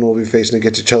and Raven will be facing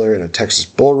against each other in a Texas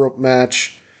Bull Rope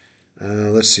match.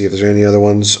 Let's see if there's any other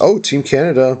ones. Oh, Team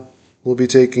Canada will be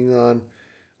taking on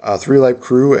Three Life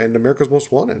Crew and America's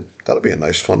Most Wanted. That'll be a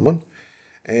nice, fun one.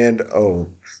 And,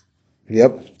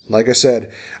 like I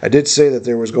said, I did say that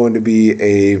there was going to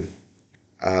be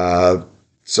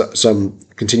some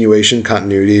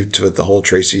continuity to the whole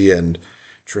Tracy and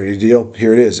Trinity deal.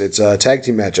 Here it is. It's a tag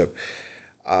team matchup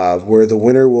where the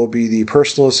winner will be the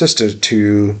personal assistant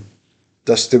to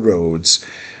Dusty Rhodes.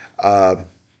 Phi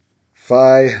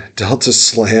Delta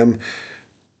Slam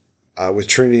with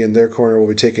Trinity in their corner will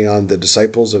be taking on the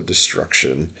Disciples of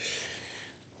Destruction.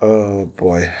 Oh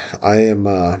boy, I'm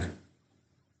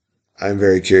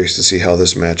very curious to see how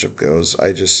this matchup goes.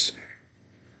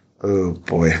 Oh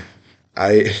boy.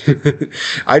 I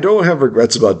I don't have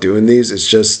regrets about doing these. It's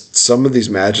just some of these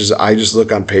matches I just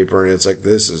look on paper and it's like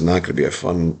this is not going to be a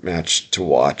fun match to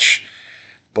watch.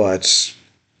 But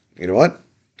you know what?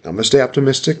 I'm gonna stay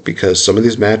optimistic because some of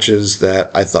these matches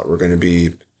that I thought were going to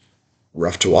be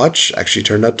rough to watch actually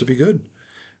turned out to be good.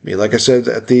 I mean, like I said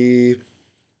at the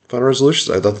Final Resolutions,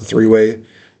 I thought the three-way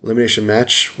elimination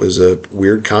match was a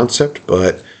weird concept,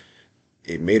 but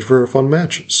it made for a fun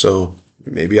match. So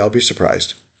maybe I'll be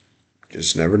surprised.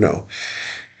 Just never know.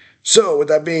 So, with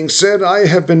that being said, I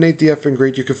have been Nate the Effing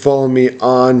Great. You can follow me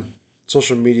on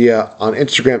social media, on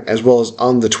Instagram, as well as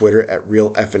on the Twitter at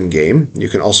Real Effing Game. You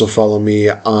can also follow me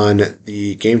on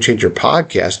the Game Changer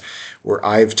podcast, where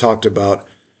I've talked about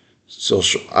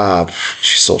social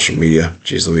media.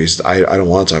 Jeez Louise, I don't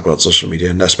want to talk about social media,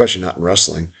 and especially not in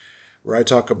wrestling, where I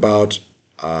talk about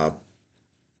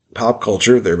pop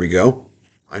culture. There we go.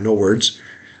 I know words.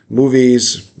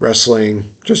 Movies,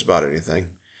 wrestling, just about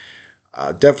anything.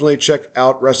 Definitely check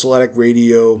out WrestleAddict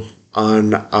Radio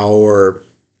on our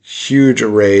huge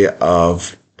array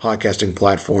of podcasting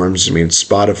platforms. I mean,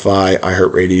 Spotify,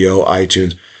 iHeartRadio,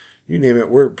 iTunes, you name it,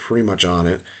 we're pretty much on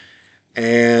it.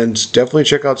 And definitely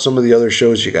check out some of the other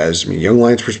shows, you guys. I mean, Young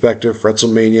Lions Perspective,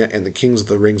 WrestleMania, and the Kings of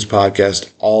the Rings podcast,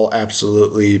 all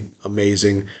absolutely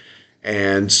amazing.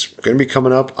 And going to be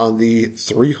coming up on the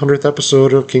 300th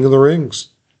episode of King of the Rings.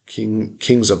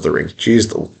 Kings of the Rings.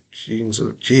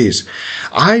 Jeez.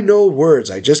 I know words.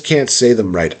 I just can't say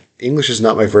them right. English is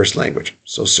not my first language,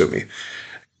 so sue me.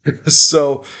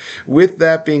 So, with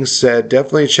that being said,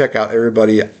 definitely check out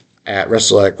everybody at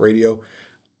WrestleAddict Radio.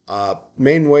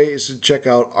 Main way is to check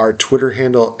out our Twitter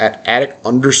handle at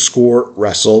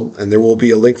addict_wrestle, and there will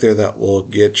be a link there that will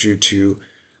get you to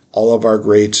all of our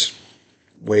great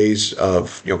ways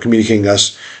of communicating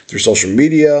us through social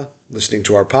media, listening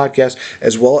to our podcast,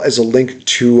 as well as a link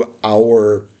to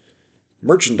our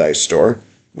merchandise store,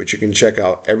 which you can check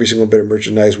out every single bit of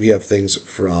merchandise. We have things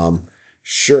from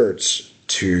shirts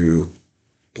to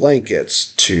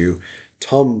blankets to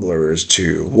tumblers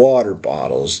to water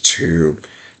bottles to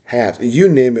hats. You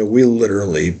name it, we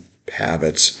literally have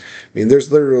it. I mean,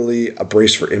 there's literally a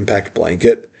Brace for Impact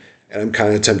blanket, and I'm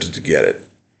kind of tempted to get it.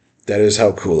 That is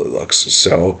how cool it looks.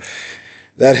 So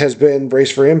that has been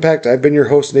Brace for Impact. I've been your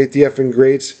host, Nate the Effing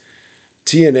Great.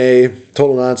 TNA,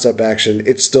 total nonstop action.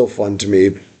 It's still fun to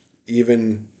me,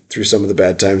 even through some of the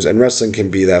bad times, and wrestling can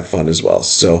be that fun as well.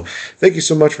 So thank you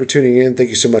so much for tuning in. Thank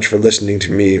you so much for listening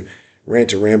to me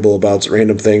rant and ramble about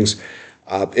random things.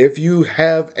 If you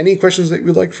have any questions that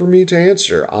you'd like for me to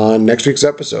answer on next week's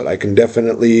episode, I can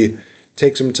definitely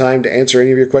take some time to answer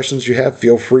any of your questions you have.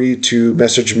 Feel free to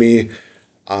message me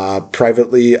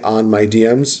privately on my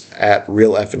DMs at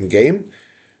Real Effing Game,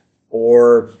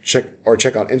 or check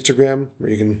out Instagram where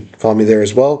you can follow me there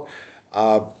as well.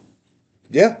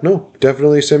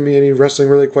 Definitely send me any wrestling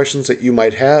related questions that you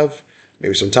might have,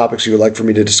 maybe some topics you would like for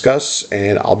me to discuss,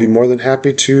 and I'll be more than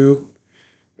happy to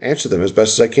answer them as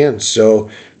best as I can. So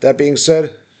that being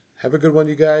said, have a good one,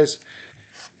 you guys.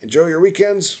 Enjoy your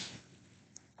weekends.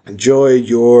 Enjoy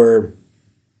your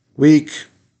week,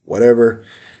 whatever.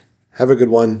 Have a good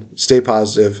one. Stay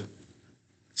positive.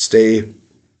 Stay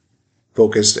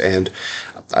focused. And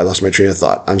I lost my train of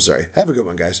thought. I'm sorry. Have a good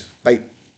one, guys. Bye.